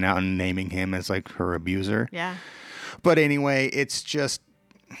finally coming out and naming him as like her abuser. Yeah. But anyway, it's just.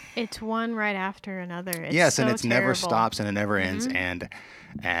 It's one right after another. It's yes, so and it terrible. never stops and it never ends. And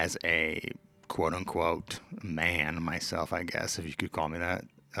as a quote unquote man myself, I guess, if you could call me that,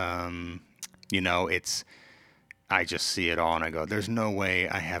 you know, I just see it all and I go, there's no way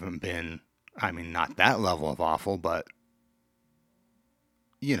I haven't been, I mean, not that level of awful, but,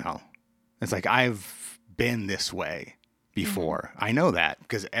 you know, it's like I've been this way before. I know that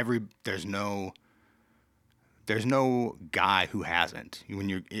because there's no guy who hasn't. When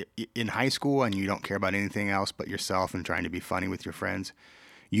you're in high school and you don't care about anything else but yourself and trying to be funny with your friends,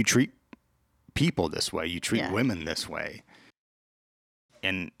 you treat people this way. You treat women this way.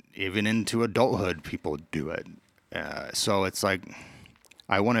 And even into adulthood, people do it. So it's like,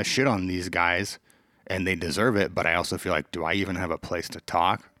 I want to shit on these guys and they deserve it, but I also feel like, do I even have a place to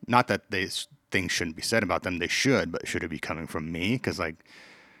talk? Not that things shouldn't be said about them. They should, but should it be coming from me? Because, like,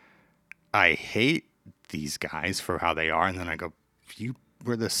 I hate these guys for how they are. And then I go, you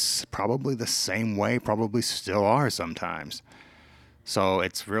were probably the same way, probably still are sometimes. So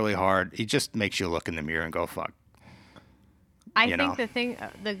it's really hard. It just makes you look in the mirror and go, fuck. I think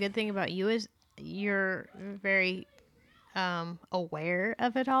the good thing about you is you're very aware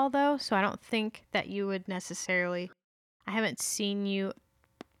of it all, though. So I don't think that you would necessarily. I haven't seen you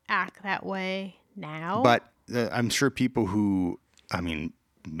act that way now. But I'm sure people who, I mean,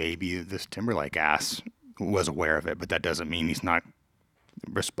 maybe this Timberlake ass was aware of it, but that doesn't mean he's not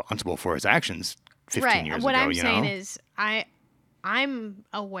responsible for his actions 15 years ago. What I'm saying is I'm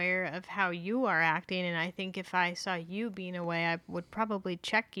aware of how you are acting, and I think if I saw you being away, I would probably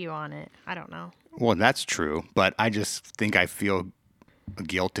check you on it. I don't know. Well, that's true, but I just think I feel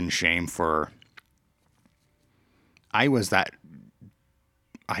guilt and shame for. I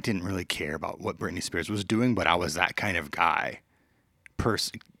didn't really care about what Britney Spears was doing, but I was that kind of guy.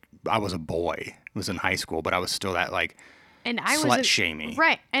 I was a boy. I was in high school, but I was still that, like, and I slut shaming.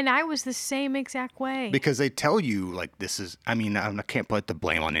 Right. And I was the same exact way. Because they tell you, like, this is, I mean, I can't put the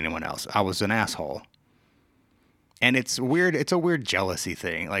blame on anyone else. I was an asshole. And it's weird. It's a weird jealousy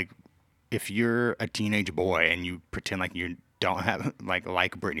thing. Like, if you're a teenage boy and you pretend like you don't have, like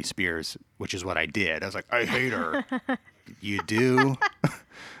Britney Spears, which is what I did. I was like, I hate her. You do?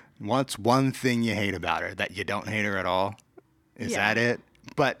 What's one thing you hate about her? That you don't hate her at all? Is that it?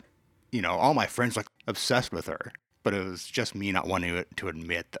 But, you know, all my friends like obsessed with her. But it was just me not wanting to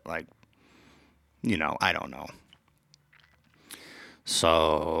admit that, like, you know, I don't know.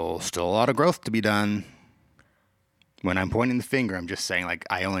 So, still a lot of growth to be done. When I'm pointing the finger, I'm just saying, like,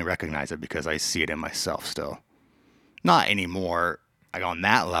 I only recognize it because I see it in myself still. Not anymore, like, on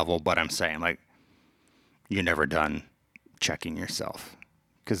that level, but I'm saying, like, you're never done checking yourself.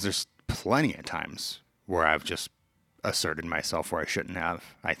 Because there's plenty of times where I've just asserted myself where I shouldn't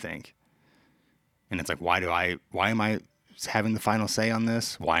have, I think. And it's like, why am I having the final say on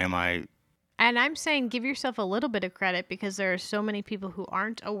this? Why am I? And I'm saying give yourself a little bit of credit because there are so many people who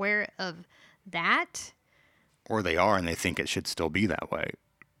aren't aware of that. Or they are and they think it should still be that way.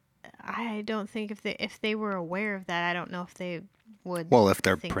 I don't think if they were aware of that, I don't know if they would. Well, if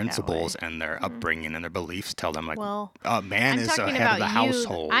their principles and their upbringing and their beliefs tell them, like, a man is the head of the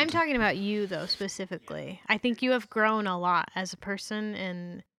household. I'm talking about you, though, specifically. I think you have grown a lot as a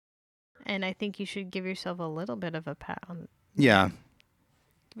person, and I think you should give yourself a little bit of a pat on. Yeah.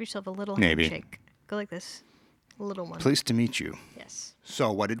 Give yourself a little Maybe. handshake. Go like this. A little one. Pleased to meet you. Yes.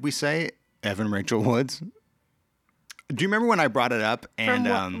 So what did we say? Evan Rachel Woods? Do you remember when I brought it up? And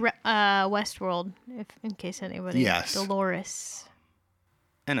From Westworld, in case anybody. Yes. Dolores.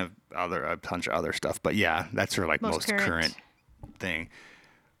 And a bunch of other stuff. But yeah, that's her like most current thing.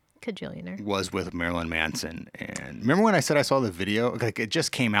 Cajillionaire. Was with Marilyn Manson. And remember when I said I saw the video? Like, it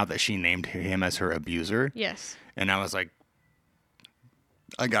just came out that she named him as her abuser. Yes. And I was like,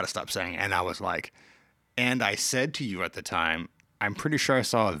 I gotta stop saying it. And I was like, and I said to you at the time, I'm pretty sure I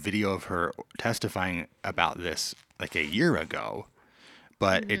saw a video of her testifying about this like a year ago.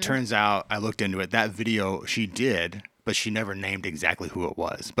 But it turns out, I looked into it, that video she did, but she never named exactly who it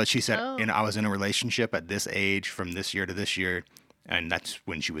was. But she said, and I was in a relationship at this age from this year to this year. And that's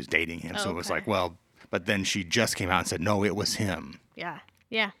when she was dating him. So it was like, well, but then she just came out and said, no, it was him. Yeah.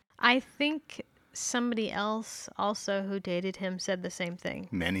 Yeah. I think somebody else also who dated him said the same thing.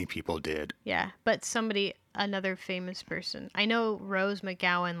 Many people did. Yeah. But another famous person. I know Rose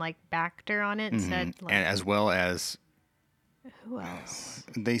McGowan like backed her on it and said. Like, and as well as. Who else?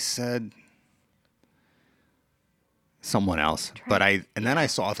 They said someone else. Then I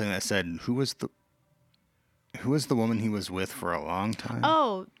saw a thing that said, who was the woman he was with for a long time?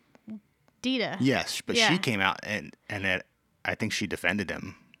 Oh, Dita. Yes, but she came out and I think she defended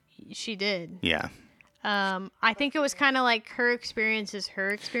him. She did. Yeah. I think it was kind of like her experience is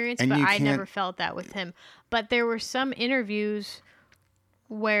her experience, but I never felt that with him. But there were some interviews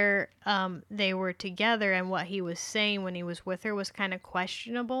where they were together and what he was saying when he was with her was kind of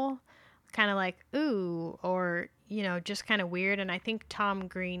questionable, kind of like, ooh, or, you know, just kind of weird. And I think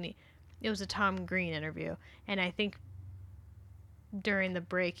it was a Tom Green interview. And I think during the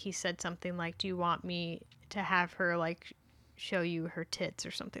break, he said something like, do you want me to have her, like, show you her tits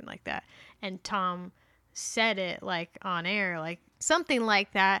or something like that? And Tom said it, like, on air, like, something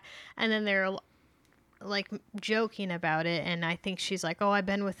like that. And then they're, like, joking about it. And I think she's like, oh, I've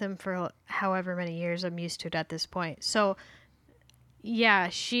been with him for however many years. I'm used to it at this point. So yeah,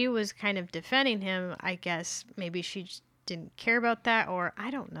 she was kind of defending him. I guess maybe she just didn't care about that, or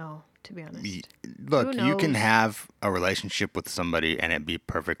I don't know, to be honest. Look, you can have a relationship with somebody and it be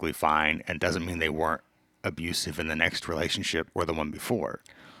perfectly fine, and doesn't mean they weren't abusive in the next relationship or the one before.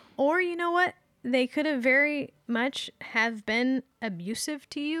 Or you know what? They could have very much have been abusive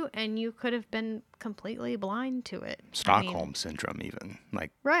to you, and you could have been completely blind to it. Stockholm syndrome, even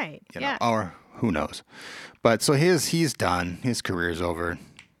right? Yeah. Or who knows? But so he's done. His career's over.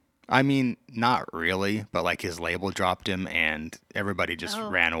 I mean, not really, but like his label dropped him, and everybody just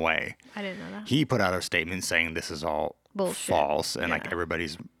ran away. I didn't know that. He put out a statement saying this is all bullshit, false, and like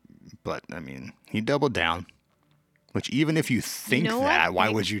everybody's. But I mean, he doubled down. Which, even if you think that, why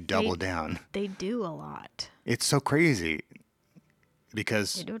would you double down? They do a lot. It's so crazy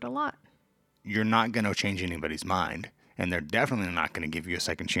because they do it a lot. You're not going to change anybody's mind, and they're definitely not going to give you a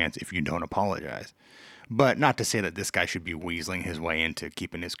second chance if you don't apologize. But not to say that this guy should be weaseling his way into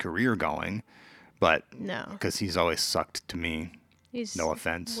keeping his career going, but no, because he's always sucked to me. No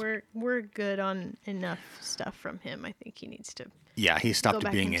offense. We're good on enough stuff from him. I think he needs to. Yeah, he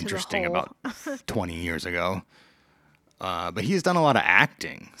stopped being interesting about 20 years ago. But he's done a lot of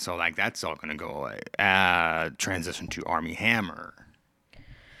acting, so like that's all going to go away. Transition to Armie Hammer,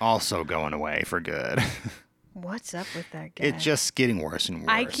 also going away for good. What's up with that guy? It's just getting worse and worse.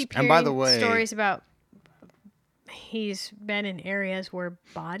 I keep hearing stories about he's been in areas where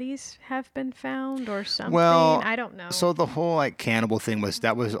bodies have been found or something. Well, I don't know. So the whole like cannibal thing was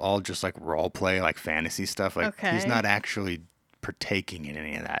all just like role play, like fantasy stuff. Like he's not actually partaking in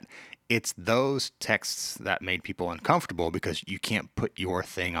any of that. It's those texts that made people uncomfortable because you can't put your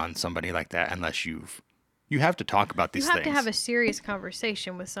thing on somebody like that unless you have to talk about these things. You have to have a serious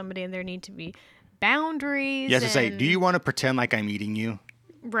conversation with somebody, and there need to be boundaries. You have to say, do you want to pretend like I'm eating you?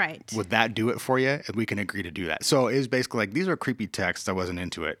 Right. Would that do it for you? We can agree to do that. So it was basically like, these are creepy texts. I wasn't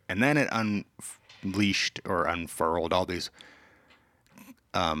into it. And then it unleashed or unfurled all these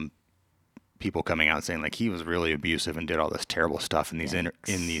people coming out saying like he was really abusive and did all this terrible stuff in these in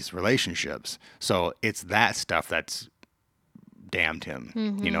these relationships. So it's that stuff that's damned him.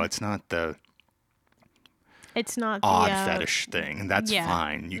 Mm-hmm. You know, it's not the odd fetish thing. That's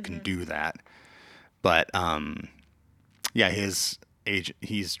fine. You can do that. But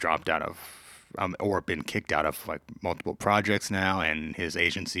he's dropped out of or been kicked out of like multiple projects now, and his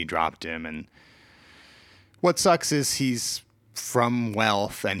agency dropped him. And what sucks is he's from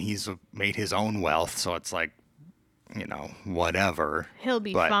wealth and he's made his own wealth, so it's like, you know, whatever. He'll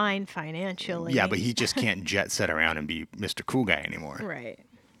be fine financially. Yeah, but he just can't jet set around and be Mr. Cool Guy anymore. Right.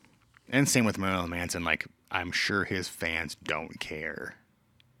 And same with Marilyn Manson. Like, I'm sure his fans don't care.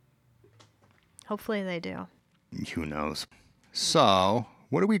 Hopefully they do. Who knows? So,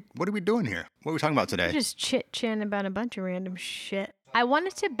 what are we doing here? What are we talking about today? We're just chit-chatting about a bunch of random shit. I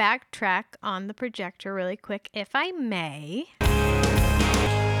wanted to backtrack on the projector really quick, if I may.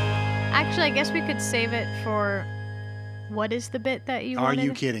 Actually, I guess we could save it for what is the bit that you wanted? Are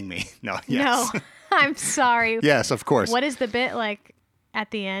you kidding me? No, yes. No, I'm sorry. Yes, of course. What is the bit like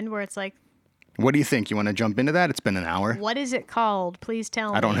at the end where it's like... What do you think? You want to jump into that? It's been an hour. What is it called? Please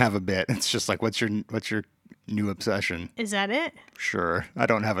tell me. I don't have a bit. It's just like, what's your new obsession? Is that it? Sure. I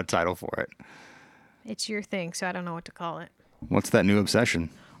don't have a title for it. It's your thing, so I don't know what to call it. What's that new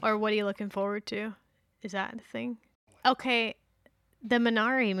obsession? Or what are you looking forward to? Is that the thing? Okay, the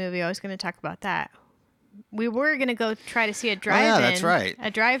Minari movie, I was going to talk about that. We were going to go try to see a drive-in. Oh, yeah, that's right.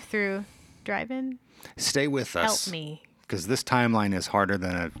 A drive-through. Drive-in? Stay with us. Help me. Because this timeline is harder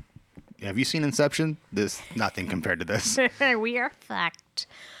than a... Have you seen Inception? Nothing compared to this. We are fucked.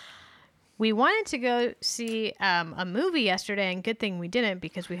 We wanted to go see a movie yesterday, and good thing we didn't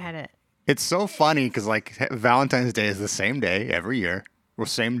because we had it. It's so funny because like Valentine's Day is the same day every year, or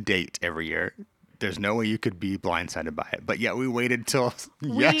same date every year. There's no way you could be blindsided by it. But yet we waited till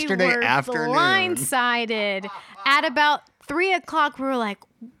yesterday afternoon. We were blindsided. At about 3 o'clock, we were like,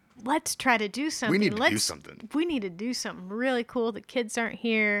 let's try to do something. We need to do something. We need to do something really cool. The kids aren't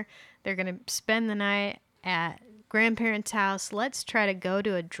here. They're going to spend the night at grandparents' house. Let's try to go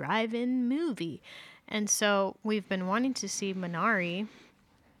to a drive-in movie. And so we've been wanting to see Minari.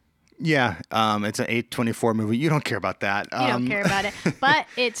 Yeah, it's an A24 movie. You don't care about that. You don't care about it. But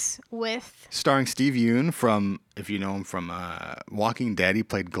it's with... Starring Steve Yeun from, if you know him from Walking Dead. He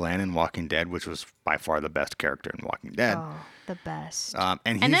played Glenn in Walking Dead, which was by far the best character in Walking Dead. Oh, the best.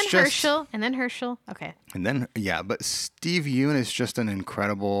 And then Herschel. And then Herschel. Okay. And then, yeah, but Steve Yeun is just an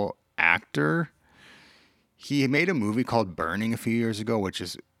incredible actor. He made a movie called Burning a few years ago, which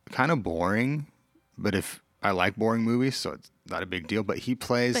is kind of boring. But if I like boring movies, so it's not a big deal. But he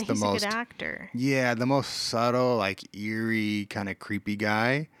plays But he's a good actor. Yeah, the most subtle, like eerie, kind of creepy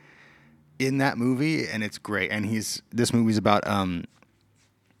guy in that movie, and it's great. And this movie's about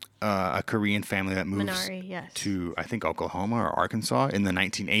a Korean family that moves Minari, yes. to, I think, Oklahoma or Arkansas in the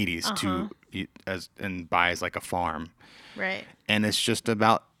 1980s and buys like a farm. Right. And it's just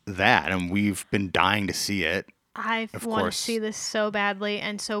about that, and we've been dying to see it. I want to see this so badly,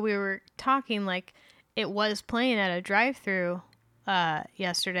 and so we were talking like it was playing at a drive-through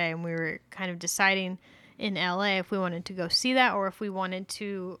yesterday, and we were kind of deciding in LA if we wanted to go see that or if we wanted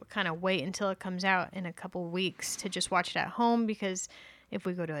to kind of wait until it comes out in a couple weeks to just watch it at home, because if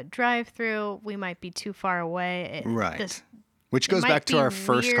we go to a drive-through, we might be too far away. Right. Which goes back to our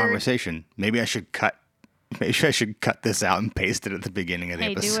first conversation. Maybe I should cut this out and paste it at the beginning of the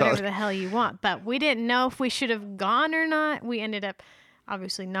episode. Hey, do whatever the hell you want. But we didn't know if we should have gone or not. We ended up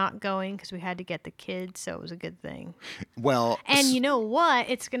obviously not going because we had to get the kids, so it was a good thing. Well, and you know what?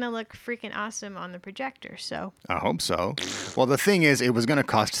 It's going to look freaking awesome on the projector, so. I hope so. Well, the thing is, it was going to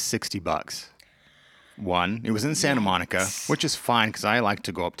cost $60. One, it was in Santa Monica, which is fine because I like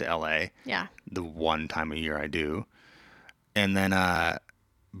to go up to LA. Yeah. The one time a year I do. And then,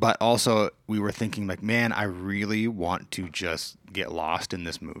 but also we were thinking like, man, I really want to just get lost in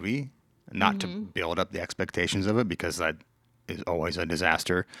this movie, not to build up the expectations of it because that is always a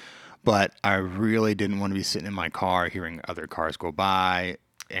disaster. But I really didn't want to be sitting in my car hearing other cars go by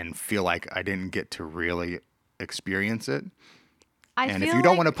and feel like I didn't get to really experience it. And if you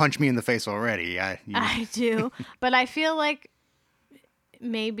don't want to punch me in the face already, I do. But I feel like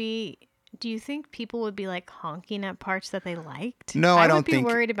maybe, do you think people would be like honking at parts that they liked? No, I don't think. I would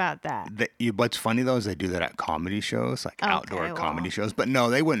be worried about that. What's funny though is they do that at comedy shows, like outdoor comedy shows. But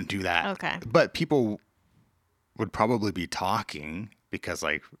no, they wouldn't do that. Okay. But people would probably be talking because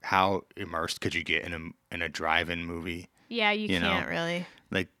like how immersed could you get in a drive-in movie? Yeah, you can't really.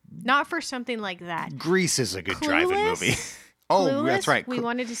 Like not for something like that. Grease is a good drive-in movie. Oh, Clueless? That's right. We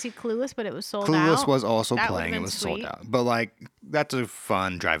wanted to see Clueless, but it was sold out. Clueless was also that playing. It was sold out. But like, that's a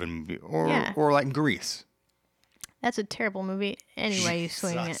fun drive-in movie. Or like Grease. That's a terrible movie. Anyway, you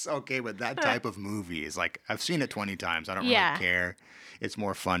swing it. Okay, but that type of movie is like, I've seen it 20 times. I don't really care. It's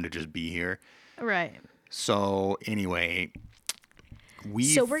more fun to just be here. Right. So anyway,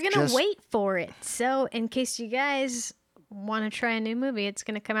 we're going to wait for it. So in case you guys want to try a new movie, it's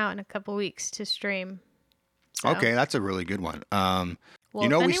going to come out in a couple weeks to stream. So. Okay, that's a really good one. Well,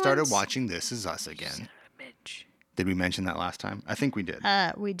 we started watching This Is Us again. Did we mention that last time? I think we did.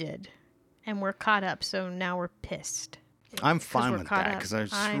 We did. And we're caught up, so now we're pissed. I'm fine with that because I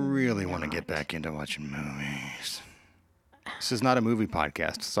just really want to get back into watching movies. This is not a movie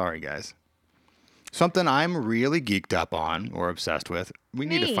podcast. Sorry, guys. Something I'm really geeked up on or obsessed with. We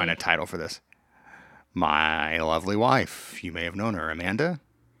need to find a title for this. My lovely wife. You may have known her, Amanda.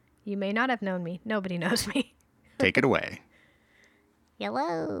 You may not have known me. Nobody knows me. Take it away.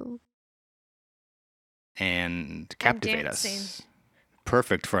 Hello. And captivate us.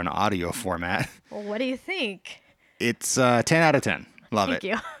 Perfect for an audio format. Well, what do you think? It's 10 out of 10. Love it.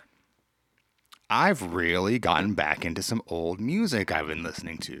 Thank you. I've really gotten back into some old music I've been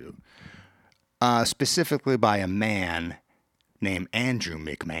listening to. Specifically by a man named Andrew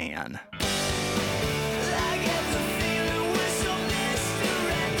McMahon.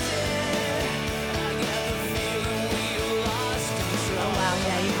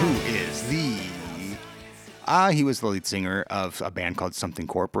 Who is he was the lead singer of a band called Something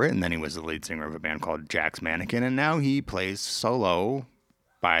Corporate, and then he was the lead singer of a band called Jack's Mannequin, and now he plays solo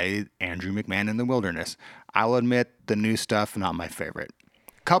by Andrew McMahon in the Wilderness. I'll admit, the new stuff, not my favorite.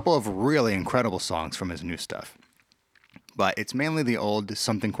 Couple of really incredible songs from his new stuff. But it's mainly the old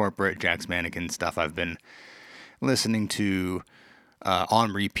Something Corporate, Jack's Mannequin stuff I've been listening to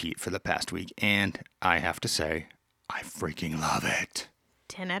on repeat for the past week, and I have to say, I freaking love it.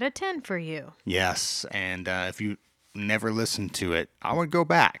 10 out of 10 for you. Yes, and if you never listened to it, I would go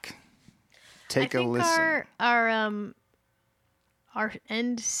back. Take a listen. Our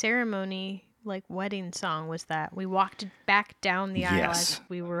end ceremony, like wedding song, was that we walked back down the aisle as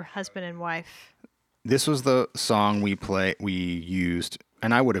we were husband and wife. This was the song we used,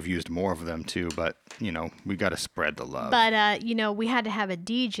 and I would have used more of them too, but, we got to spread the love. But, we had to have a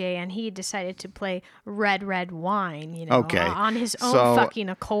DJ, and he decided to play Red, Red Wine, on his own fucking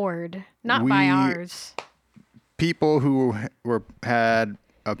accord, not by ours. People who had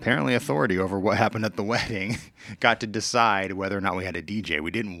apparently authority over what happened at the wedding got to decide whether or not we had a DJ.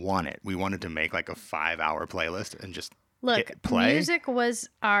 We didn't want it. We wanted to make like a 5-hour playlist and just hit play. Music was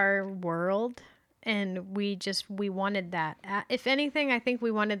our world. and we wanted that. If anything, I think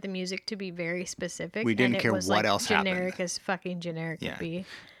we wanted the music to be very specific. We didn't and it care was what like else generic happened. as fucking generic Yeah. could be.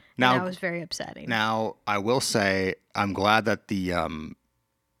 Now, and that was very upsetting. Now, I will say I'm glad that the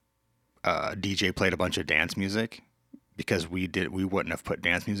DJ played a bunch of dance music, because we wouldn't have put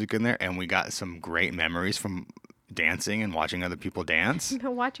dance music in there, and we got some great memories from dancing and watching other people dance.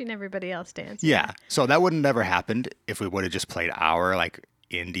 Watching everybody else dance. Yeah. So that wouldn't have ever happened if we would have just played our like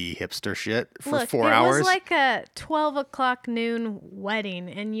indie hipster shit for Look, 4 hours. It was like a 12 o'clock noon wedding,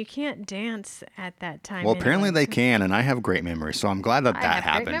 and you can't dance at that time. Well, apparently anyway. they can, and I have great memories, so I'm glad that I that have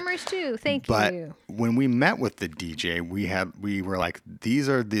happened. great memories too. Thank But you. when we met with the DJ, we were like, these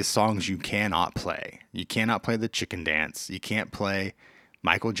are the songs you cannot play. You cannot play the chicken dance. You can't play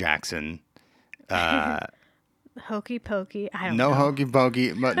Michael Jackson. Hokey pokey. I don't No know. hokey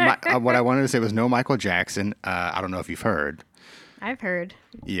pokey. But what I wanted to say was no Michael Jackson. I don't know if you've heard. I've heard.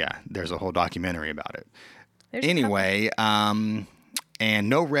 Yeah, there's a whole documentary about it. There's a Anyway, and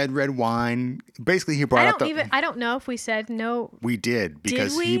no red wine. Basically, he brought out the. I don't know if we said no. We did,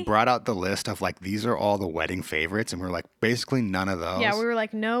 because he we? brought out the list of like, these are all the wedding favorites, and we're like, basically none of those. Yeah, we were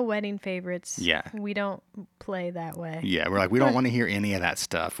like, no wedding favorites. Yeah. We don't play that way. Yeah, we're like, we don't want to hear any of that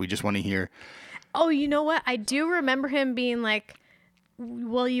stuff. We just want to hear. Oh, you know what? I do remember him being like,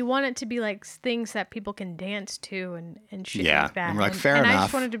 well, you want it to be like things that people can dance to and shit Yeah, like that. and we're like, fair and I enough.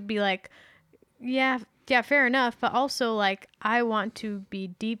 just wanted to be like, yeah, fair enough. But also, like, I want to be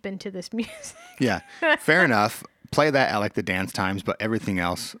deep into this music. Yeah, fair enough. Play that at like the dance times, but everything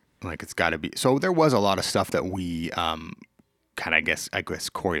else, like, it's got to be. So there was a lot of stuff that we kind of, I guess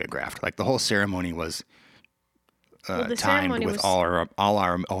choreographed. Like the whole ceremony was the timed ceremony with was- all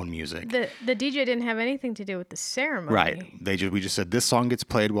our own music. The DJ didn't have anything to do with the ceremony. Right. We just said this song gets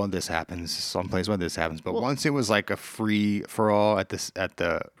played while this happens. This song plays while this happens. But once it was like a free for all at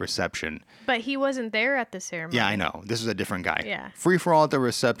the reception. But he wasn't there at the ceremony. Yeah, I know. This is a different guy. Yeah. Free for all at the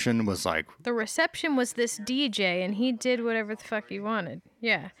reception was like, The reception was this DJ, and he did whatever the fuck he wanted.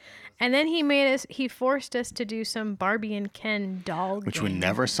 Yeah. And then he forced us to do some Barbie and Ken doll which game. we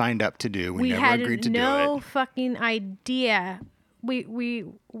never signed up to do. We never had agreed to no do it. fucking idea. We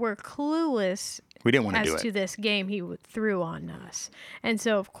were clueless We didn't want to as do to it. this game he threw on us. And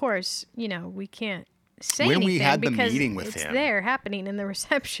so, of course, we can't say When anything we had the because meeting with it's him- there happening in the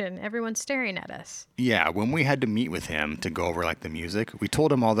reception. Everyone's staring at us. Yeah, when we had to meet with him to go over like the music, we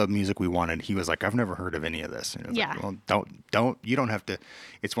told him all the music we wanted. He was like, "I've never heard of any of this." And I was Yeah. like, well, you don't have to.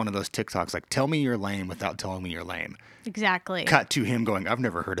 It's one of those TikToks like, "Tell me you're lame without telling me you're lame." Exactly. Cut to him going, "I've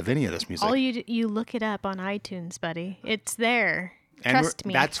never heard of any of this music." All you look it up on iTunes, buddy. It's there. And Trust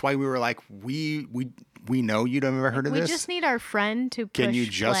me. That's why we were like, we know you've never heard of We this. just need our friend to push Can you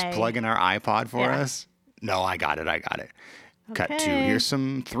just play. plug in our iPod for Yeah. us? No, I got it. Cut to Okay. here's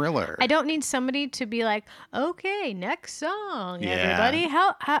some Thriller. I don't need somebody to be like, okay, next song, Yeah. everybody.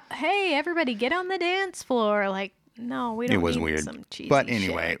 Hey, everybody, get on the dance floor. Like, no, we don't. It was need weird. Some cheesy But shit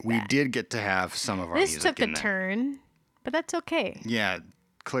anyway, like we that. did get to have some of our This music took a in there. turn, but that's okay. Yeah,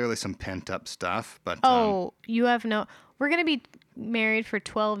 clearly some pent up stuff. But Oh, you have no. We're gonna be married for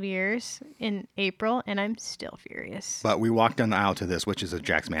 12 years in April, and I'm still furious. but we walked down the aisle to this, which is a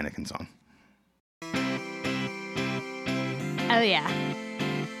Jack's Mannequin song. Oh yeah.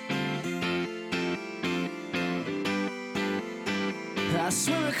 I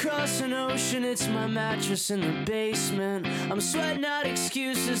swim across an ocean, it's my mattress in the basement. I'm sweating out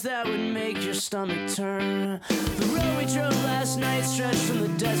excuses that would make your stomach turn. The road we drove last night stretched from the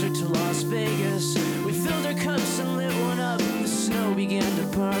desert to Las Vegas. We filled our cups and lit one up, the snow began to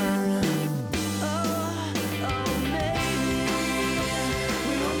burn. Oh, maybe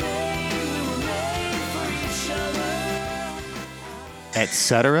we were made for each other.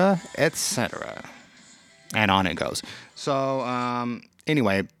 Etc., etc. And on it goes. So,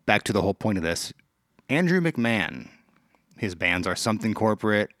 anyway, back to the whole point of this. Andrew McMahon. His bands are Something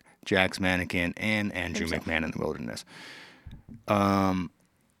Corporate, Jack's Mannequin, and Andrew McMahon in the Wilderness.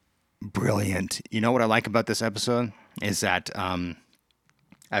 Brilliant. You know what I like about this episode? Is that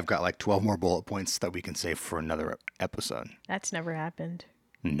I've got like 12 more bullet points that we can save for another episode. That's never happened.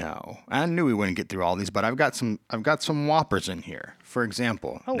 No, I knew we wouldn't get through all these, but I've got some whoppers in here. For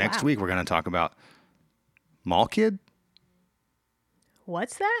example, Oh, next wow. week we're going to talk about Mall Kid.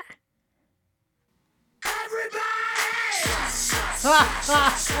 What's that?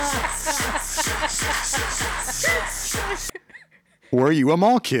 Were you a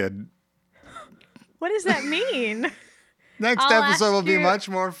mall kid? What does that mean? Next I'll episode ask will be you- much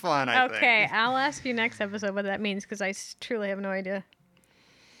more fun, I think. Okay, I'll ask you next episode what that means because I truly have no idea.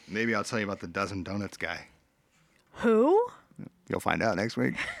 Maybe I'll tell you about the Dozen Donuts guy. Who? You'll find out next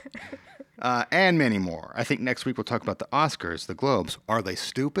week. And many more. I think next week we'll talk about the Oscars, the Globes. Are they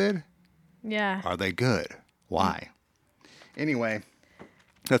stupid? Yeah. Are they good? Why? Anyway,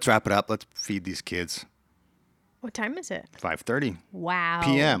 let's wrap it up. Let's feed these kids. What time is it? 5:30 Wow.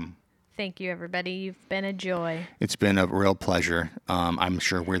 p.m. Thank you, everybody. You've been a joy. It's been a real pleasure. I'm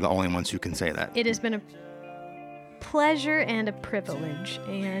sure we're the only ones who can say that. It has been a pleasure and a privilege,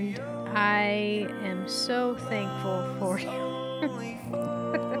 and I am so thankful for you.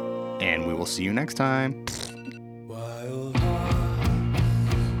 And we will see you next time.